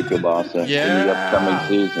 Mr. Kielbasa, in the upcoming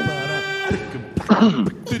season.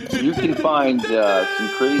 You can find some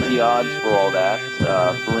crazy odds for all that.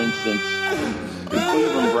 For instance, the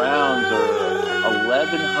Cleveland Browns are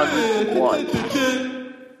 1,100 to 1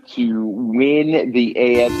 to win the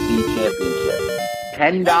AFC Championship.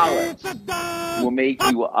 $10 will make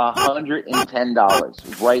you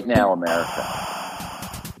 $110 right now, America.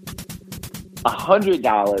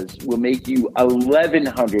 $100 will make you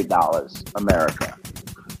 $1,100, America.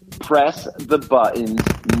 Press the buttons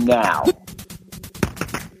now.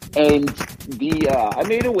 And I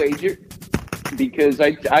made a wager because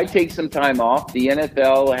I take some time off. The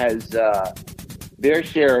NFL has their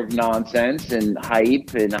share of nonsense and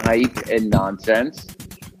hype and nonsense,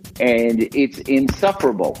 and it's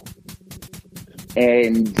insufferable.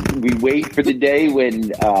 And we wait for the day when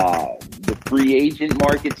the free agent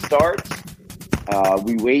market starts.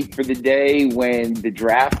 We wait for the day when the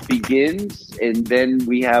draft begins, and then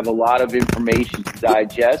we have a lot of information to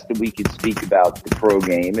digest, and we can speak about the pro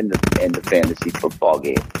game and the fantasy football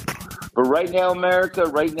game. But right now, America,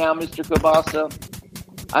 right now, Mr. Kielbasa,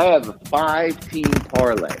 I have a 5-team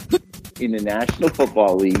parlay in the National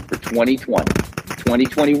Football League for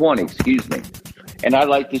 2021, excuse me. And I'd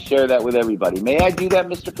like to share that with everybody. May I do that,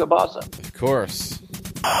 Mr. Kielbasa? Of course.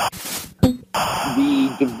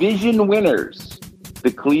 The division winners,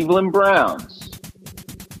 the Cleveland Browns,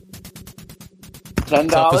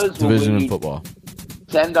 $10 will division win in football.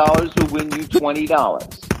 $10 will win you $20.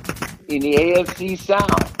 In the AFC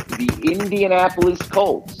South, the Indianapolis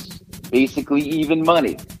Colts, basically even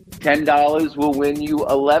money, $10 will win you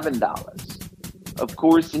 $11. Of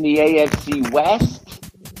course, in the AFC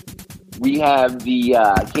West, we have the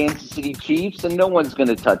Kansas City Chiefs, and no one's going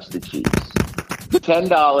to touch the Chiefs.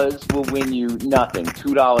 $10 will win you nothing,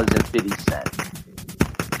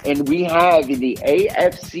 $2.50. And we have in the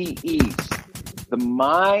AFC East, the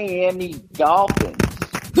Miami Dolphins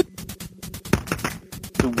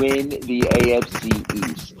to win the AFC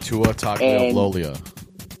East. Tua Tagovailoa.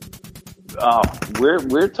 Oh,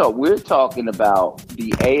 we're talking about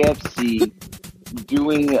the AFC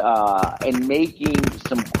doing and making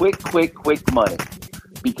some quick money,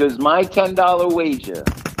 because my $10 wager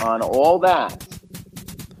on all that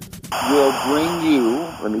will bring you.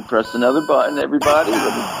 Let me press another button, everybody.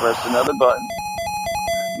 Let me press another button.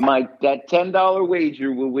 That $10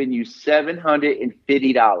 wager will win you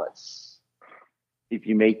 $750 if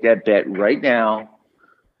you make that bet right now.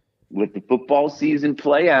 Let the football season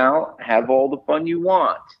play out. Have all the fun you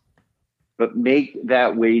want, but make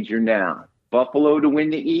that wager now. Buffalo to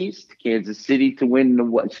win the East, Kansas City to win the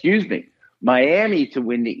West. Excuse me, Miami to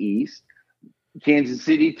win the East, Kansas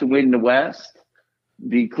City to win the West,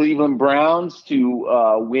 the Cleveland Browns to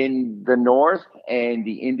win the North, and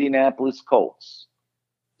the Indianapolis Colts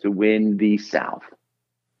to win the South.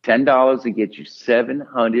 $10 to get you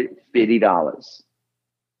 $750.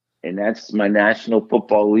 And that's my National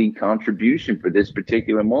Football League contribution for this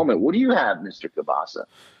particular moment. What do you have, Mr. Kielbasa?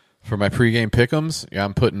 For my pregame pick'ems, yeah,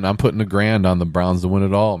 I'm putting $1,000 on the Browns to win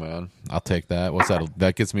it all, man. I'll take that. What's that?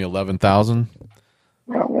 That gets me 11,000.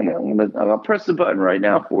 I'll press the button right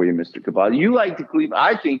now for you, Mr. Kielbasa. You like the Cleveland?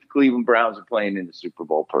 I think the Cleveland Browns are playing in the Super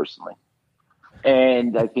Bowl personally,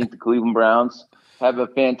 and I think the Cleveland Browns have a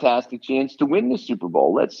fantastic chance to win the Super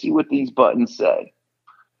Bowl. Let's see what these buttons say.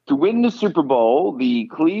 To win the Super Bowl, the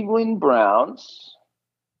Cleveland Browns.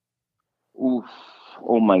 Oof!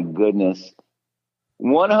 Oh my goodness.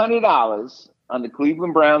 $100 on the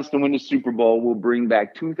Cleveland Browns to win the Super Bowl will bring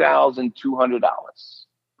back $2,200.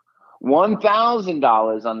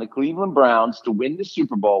 $1,000 on the Cleveland Browns to win the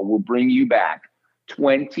Super Bowl will bring you back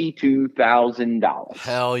 $22,000.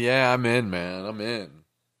 Hell yeah, I'm in, man. I'm in.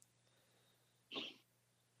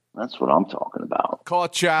 That's what I'm talking about. Call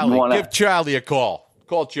Charlie. Give Charlie a call.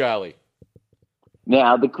 Call Charlie.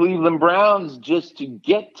 Now, the Cleveland Browns, just to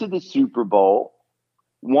get to the Super Bowl,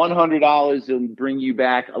 $100 will bring you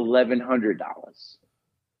back $1,100.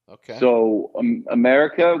 Okay. So,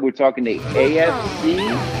 America, we're talking the AFC,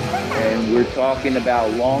 and we're talking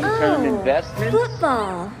about long-term investments.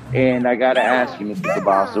 Football. And I got to ask you, Mr.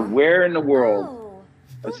 Cabasa, where in the world,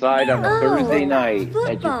 aside on a Thursday night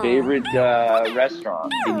at your favorite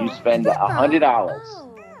restaurant, can you spend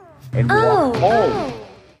 $100 and walk home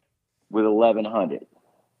with $1,100?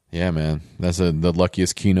 Yeah, man. That's the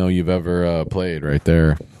luckiest Keno you've ever played right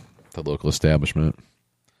there. The local establishment.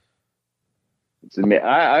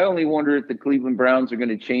 I only wonder if the Cleveland Browns are going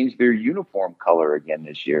to change their uniform color again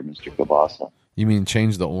this year, Mr. Cabasa. You mean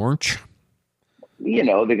change the orange? You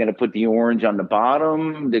know, they're going to put the orange on the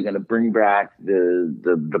bottom. They're going to bring back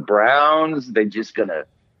the Browns. They're just going to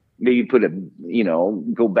maybe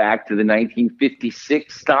go back to the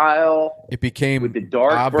 1956 style. It became with the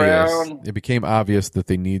dark obvious. brown. It became obvious that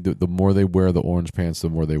they need the more they wear the orange pants, the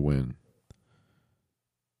more they win.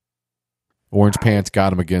 Orange pants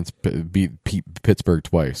got them beat Pittsburgh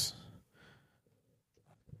twice.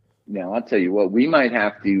 Now, I'll tell you what, we might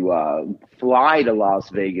have to fly to Las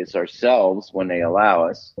Vegas ourselves when they allow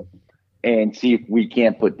us and see if we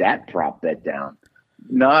can't put that prop bet down.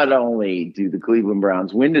 Not only do the Cleveland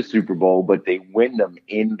Browns win the Super Bowl, but they win them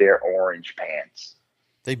in their orange pants.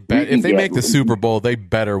 If they make the Super Bowl, they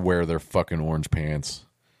better wear their fucking orange pants.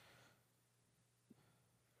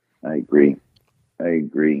 I agree.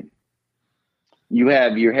 You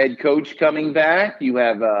have your head coach coming back. You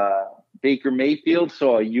have Baker Mayfield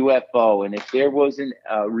saw a UFO. And if there wasn't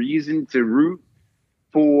a reason to root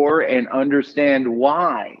for and understand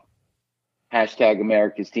why hashtag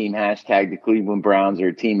America's team, hashtag the Cleveland Browns are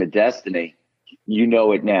a team of destiny, you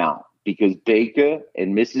know it now. Because Baker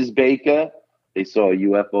and Mrs. Baker, they saw a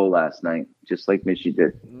UFO last night, just like Missy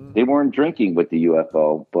did. They weren't drinking with the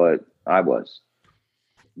UFO, but I was.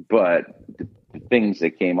 But the things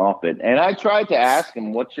that came off it, and I tried to ask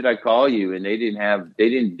them, what should I call you? And they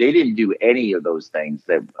didn't do any of those things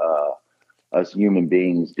that us human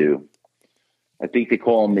beings do. I think they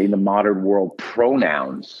call them in the modern world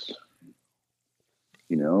pronouns,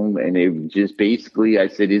 and they just basically, I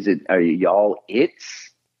said, are y'all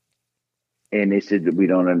it's? And they said that we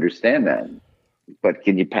don't understand that, but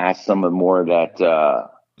can you pass some of more of that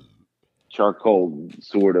charcoal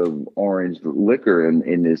sort of orange liquor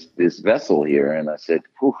in this vessel here? And I said,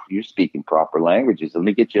 you're speaking proper languages. Let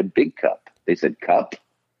me get you a big cup. They said, cup.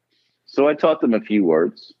 So I taught them a few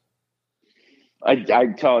words. I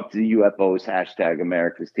taught the UFOs, hashtag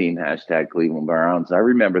America's team, hashtag Cleveland Browns. I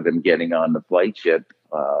remember them getting on the flight ship,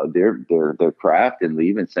 their craft, and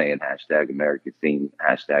leaving saying hashtag America's team,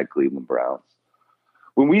 hashtag Cleveland Browns.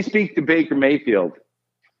 When we speak to Baker Mayfield,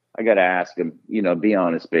 I got to ask him, be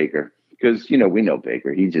honest, Baker. Because, we know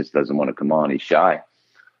Baker. He just doesn't want to come on. He's shy.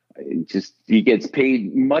 He gets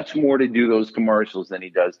paid much more to do those commercials than he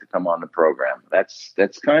does to come on the program. That's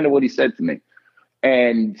kind of what he said to me.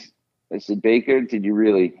 And I said, Baker, did you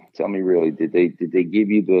really tell me did they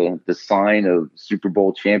give you the sign of Super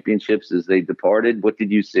Bowl championships as they departed? What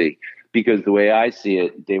did you see? Because the way I see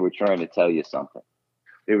it, they were trying to tell you something.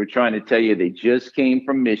 They were trying to tell you they just came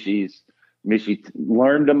from Michi's. Michi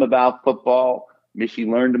learned them about football. Michi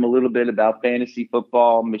learned him a little bit about fantasy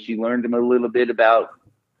football. Michi learned him a little bit about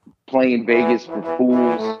playing Vegas for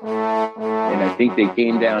fools. And I think they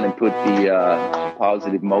came down and put the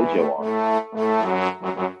positive mojo on.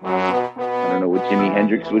 I don't know what Jimi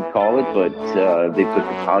Hendrix would call it, but they put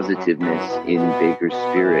the positiveness in Baker's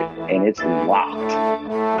spirit. And it's locked.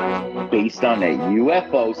 Based on a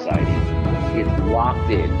UFO sighting, it's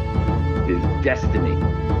locked in. His destiny.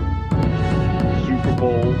 Super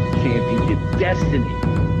Bowl championship destiny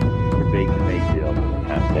for Baker Mayfield.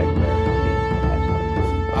 Hashtag America's team.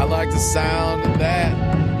 Hashtag. I like the sound of that.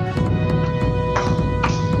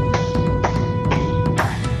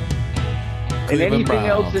 And anything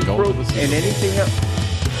else in pro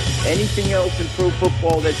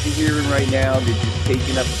football that you're hearing right now, they're just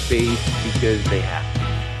taking up space because they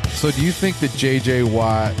have to. So do you think that J.J.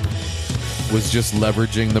 Watt was just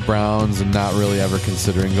leveraging the Browns and not really ever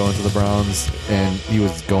considering going to the Browns, and he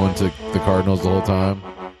was going to the Cardinals the whole time?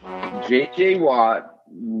 J.J. Watt,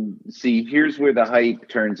 see, here's where the hype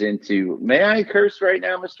turns into, may I curse right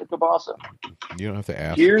now, Mr. Cabasa? You don't have to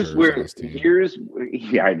ask. Here's where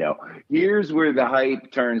the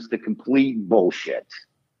hype turns to complete bullshit.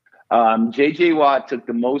 J.J. Watt took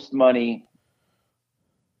the most money.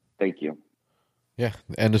 Thank you. Yeah,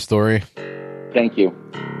 end of story. Thank you.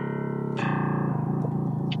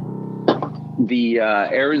 The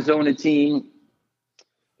Arizona team,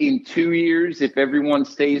 in 2 years, if everyone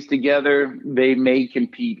stays together, they may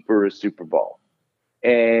compete for a Super Bowl.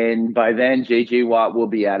 And by then, J.J. Watt will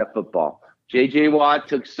be out of football. J.J. Watt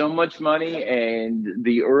took so much money, and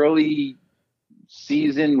the early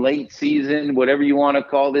season, late season, whatever you want to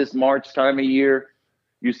call this, March time of year,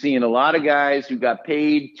 you're seeing a lot of guys who got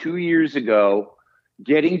paid 2 years ago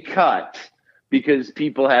getting cut because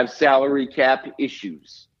people have salary cap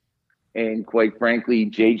issues. And quite frankly,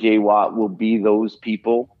 J.J. Watt will be those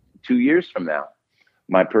people 2 years from now.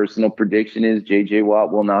 My personal prediction is J.J.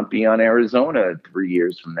 Watt will not be on Arizona 3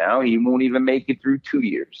 years from now. He won't even make it through 2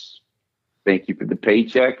 years. Thank you for the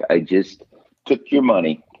paycheck. I just took your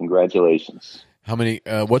money. Congratulations. How many?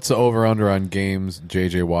 What's the over/under on games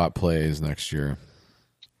J.J. Watt plays next year?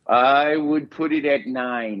 I would put it at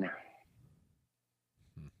 9.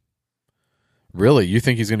 Really? You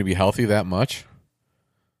think he's going to be healthy that much?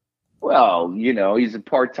 Well, he's a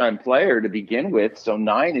part-time player to begin with, so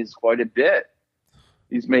 9 is quite a bit.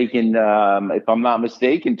 He's making, if I'm not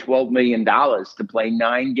mistaken, $12 million to play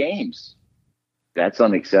 9 games. That's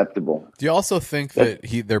unacceptable. Do you also think that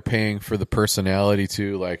they're paying for the personality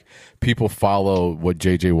too? Like, people follow what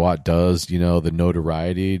J.J. Watt does, the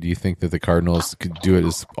notoriety. Do you think that the Cardinals could do it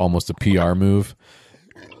as almost a PR move?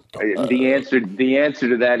 The answer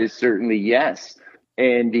to that is certainly yes.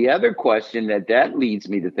 And the other question that leads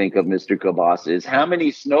me to think of, Mr. Kielbasa, is how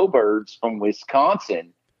many snowbirds from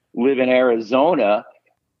Wisconsin live in Arizona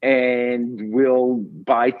and will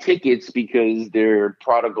buy tickets because their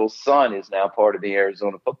prodigal son is now part of the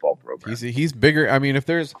Arizona football program. He's bigger. I mean,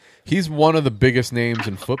 he's one of the biggest names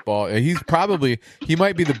in football. He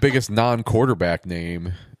might be the biggest non-quarterback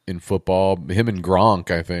name in football. Him and Gronk,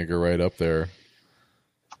 I think, are right up there.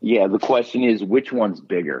 Yeah, the question is, which one's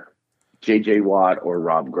bigger, J.J. Watt or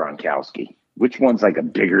Rob Gronkowski? Which one's like a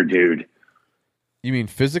bigger dude? You mean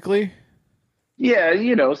physically? Yeah,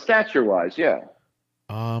 stature-wise, yeah.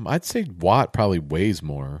 I'd say Watt probably weighs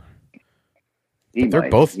more. They're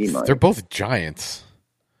both giants.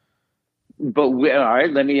 But all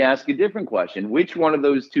right, let me ask a different question. Which one of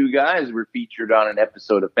those two guys were featured on an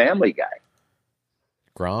episode of Family Guy?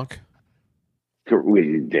 Gronk.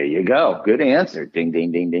 There you go. Good answer. Ding,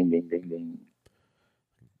 ding, ding, ding, ding, ding, ding.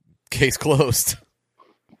 Case closed.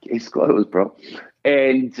 Case closed, bro.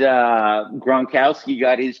 And Gronkowski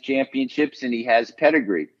got his championships, and he has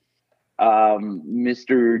pedigree.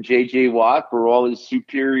 Mr. J.J. Watt, for all his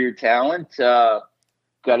superior talent, got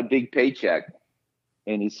a big paycheck,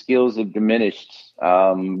 and his skills have diminished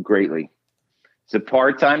greatly. He's a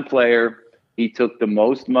part-time player. He took the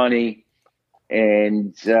most money,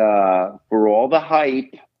 and for all the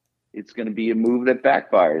hype, it's going to be a move that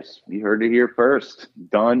backfires. You heard it here first.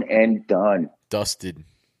 Done and done. Dusted.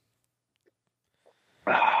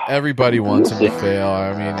 Everybody wants him to fail.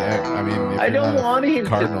 I mean, I don't want him to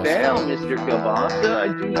fail, Mr. Kielbasa. I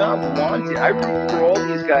do not want it. I root for all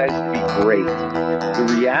these guys to be great. The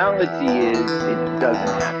reality is, it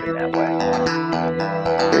doesn't happen that way.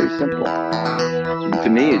 Very simple. To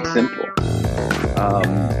me, it's simple.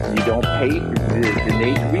 You don't pay for the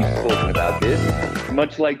nature. We've spoken about this.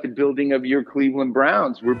 Much like the building of your Cleveland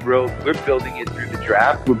Browns, we're building it through the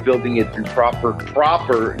draft. We're building it through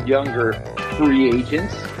proper younger free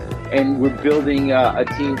agents, and we're building a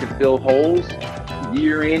team to fill holes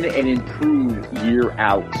year in and improve year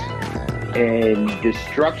out. And the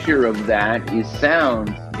structure of that is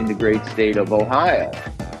sound in the great state of Ohio.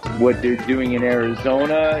 What they're doing in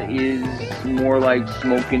Arizona is more like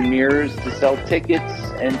smoke and mirrors to sell tickets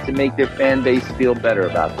and to make their fan base feel better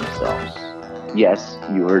about themselves. Yes,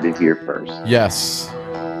 you heard it here first. Yes.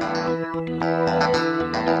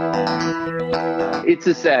 It's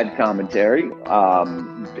a sad commentary,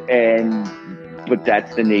 but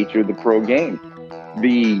that's the nature of the pro game.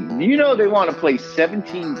 They want to play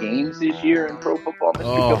 17 games this year in pro football,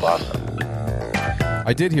 Mr. Kielbasa.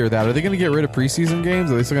 I did hear that. Are they going to get rid of preseason games?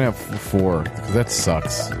 Or are they still going to have 4? Because that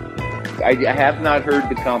sucks. I have not heard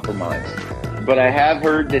the compromise, but I have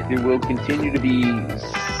heard that there will continue to be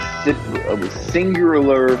a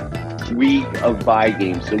singular week of bye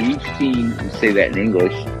games. So each team, say that in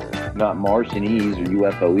English, not Martianese or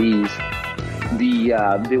UFOEs,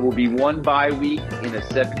 there will be one bye week in a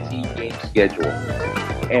 17-game schedule.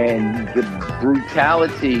 And the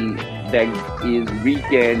brutality that is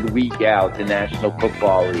week in, week out, the National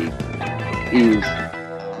Football League, is,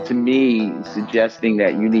 to me, suggesting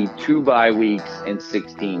that you need 2 bye weeks and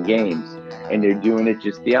 16 games. And they're doing it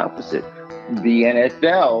just the opposite. The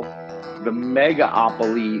NFL the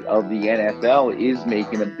megaopoly of the NFL is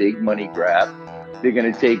making a big money grab. They're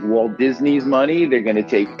going to take Walt Disney's money. They're going to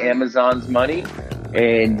take Amazon's money.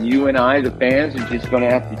 And you and I, the fans, are just going to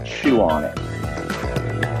have to chew on it.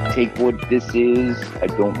 Take what this is. I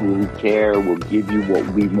don't really care. We'll give you what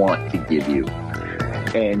we want to give you.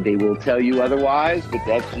 And they will tell you otherwise, but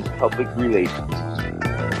that's just public relations.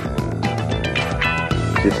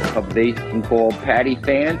 They can call Patty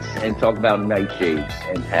Fance and talk about nightshades,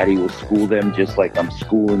 and Patty will school them just like I'm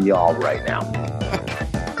schooling y'all right now.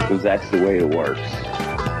 Because that's the way it works.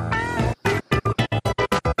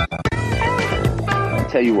 I'll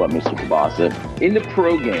tell you what, Mr. Kabasa, in the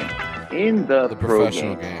pro game, in the pro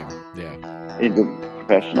professional game, in the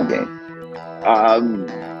professional game,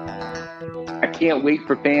 I can't wait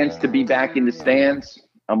for fans to be back in the stands.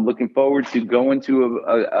 I'm looking forward to going to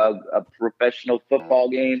a professional football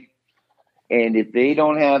game. And if they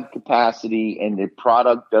don't have capacity and the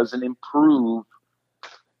product doesn't improve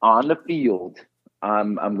on the field,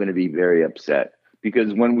 I'm going to be very upset.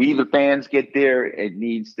 Because when we, the fans, get there, it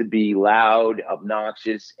needs to be loud,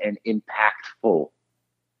 obnoxious, and impactful.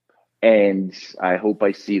 And I hope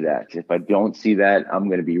I see that. If I don't see that, I'm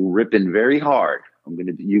going to be ripping very hard.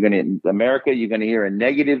 America, you're going to hear a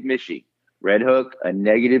negative Michi. Red Hook, a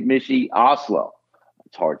negative Michi. Oslo.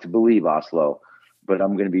 It's hard to believe, Oslo. But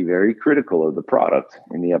I'm going to be very critical of the product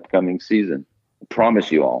in the upcoming season. I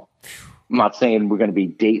promise you all. I'm not saying we're going to be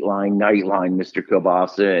Dateline, Nightline, Mr.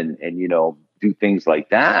 Kielbasa, and do things like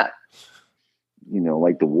that.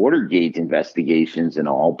 Like the Watergate investigations and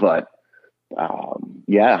all. But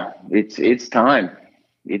yeah, it's time.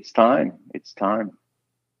 It's time.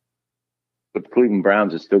 But the Cleveland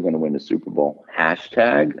Browns are still going to win the Super Bowl.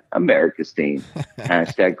 Hashtag America's team.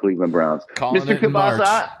 Hashtag Cleveland Browns. Mr.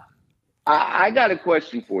 Kielbasa, I got a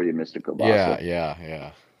question for you, Mr. Kielbasa.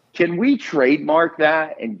 Yeah. Can we trademark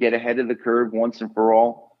that and get ahead of the curve once and for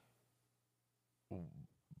all?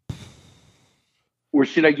 Or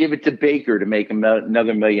should I give it to Baker to make another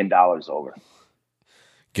 $1 million over?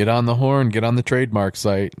 Get on the horn. Get on the trademark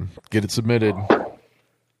site. Get it submitted.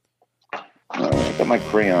 I got my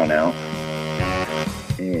crayon out.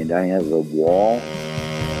 And I have a wall.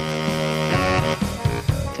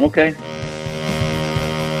 Okay.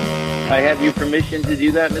 I have your permission to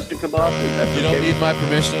do that, Mr. Kielbasa? You don't need my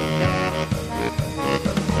permission.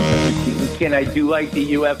 Can I do like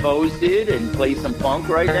the UFOs did and play some funk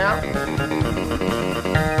right now?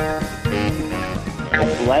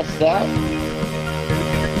 Bless that.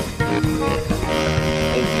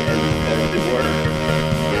 Does it work?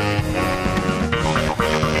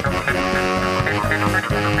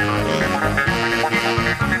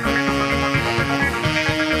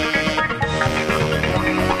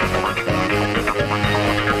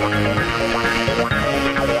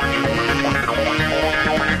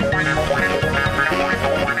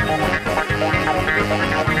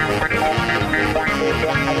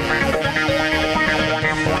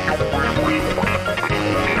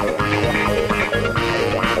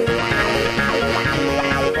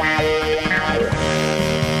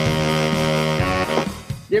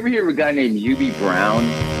 You ever hear of a guy named U.B. Brown,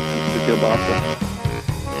 Mr. Kielbasa?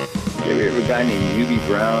 You ever hear of a guy named U.B.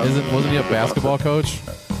 Brown? Wasn't he a basketball coach?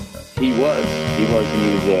 He was, and he was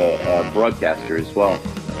a broadcaster as well.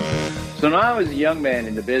 So when I was a young man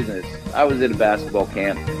in the business, I was at a basketball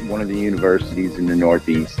camp at one of the universities in the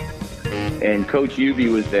Northeast, and Coach Ubi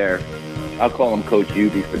was there. I'll call him Coach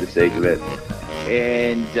Ubi for the sake of it.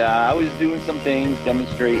 And I was doing some things,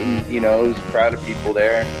 demonstrating, there was a crowd of people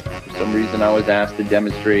there. For some reason, I was asked to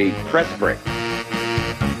demonstrate press break.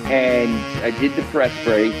 And I did the press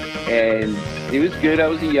break, and it was good. I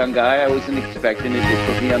was a young guy. I wasn't expecting it. They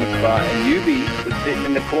put me on the spot. And Ubi was sitting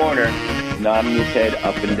in the corner, nodding his head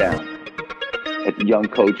up and down at the young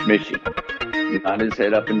Coach Michi. Nodding his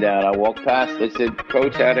head up and down. I walked past. I said,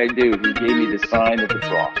 Coach, how'd I do? He gave me the sign of the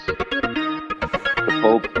cross.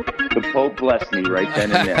 The Pope blessed me right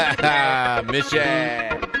then and there.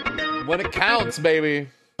 Michi. When it counts, baby.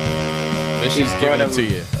 Michi's giving it to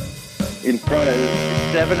you. In front of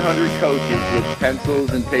 700 coaches with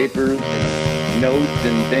pencils and papers and notes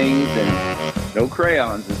and things and no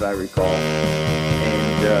crayons, as I recall.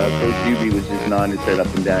 And Coach Ubi was just nodding his head up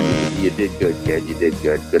and down. You did good, kid. You did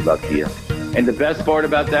good. Good luck to you. And the best part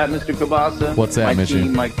about that, Mr. Kielbasa? What's that, Michi?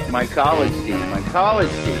 My college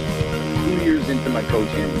team. 2 years into my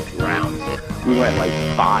coaching rounds, we went like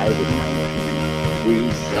 5-9.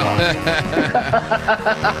 We sucked.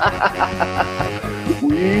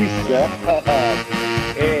 We sucked.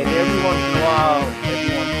 And every once in a while,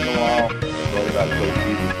 I thought about Coach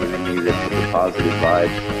Jesus giving me the positive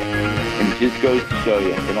vibes. And just goes to show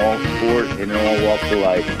you, in all sport and in all walks of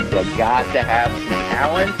life, you got to have some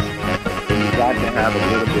talent and you got to have a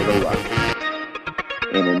little bit of luck.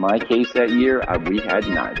 And in my case that year, we had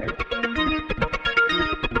neither.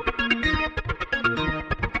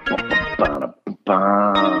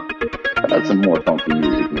 That's some more funky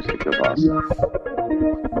music, Mr. Kielbasa.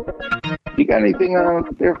 You got anything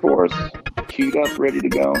there for us? Queued up, ready to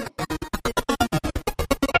go?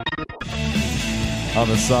 On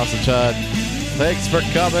the Sausage Hut. Thanks for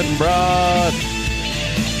coming, bro.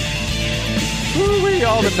 Woo-wee,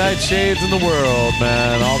 all the nightshades in the world,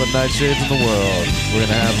 man. All the nightshades in the world. We're going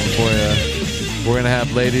to have them for you. We're going to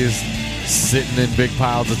have ladies sitting in big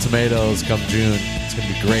piles of tomatoes come June. It's going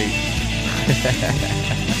to be great.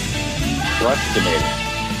 Crushed tomatoes.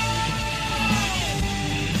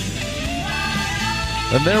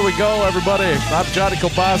 And there we go, everybody. I'm Johnny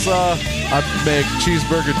Kielbasa. I make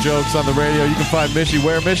cheeseburger jokes on the radio. You can find Mishy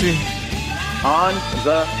where, Mishy? On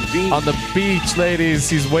the beach. On the beach, ladies.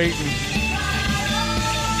 He's waiting.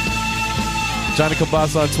 Johnny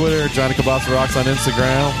Kielbasa on Twitter. Johnny Kielbasa Rocks on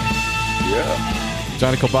Instagram. Yeah.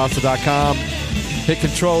 JohnnyKielbasa.com. Hit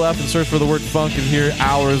Control F and search for the word funk and hear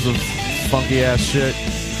hours of funky ass shit.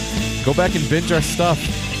 Go back and binge our stuff.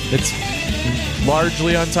 It's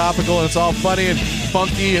largely untopical and it's all funny and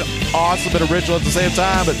funky and awesome and original at the same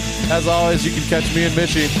time. But as always, you can catch me and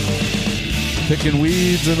Mishy picking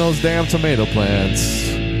weeds in those damn tomato plants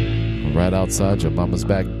right outside your mama's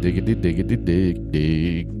back. Diggity, diggity, dig,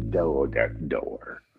 dig. Door.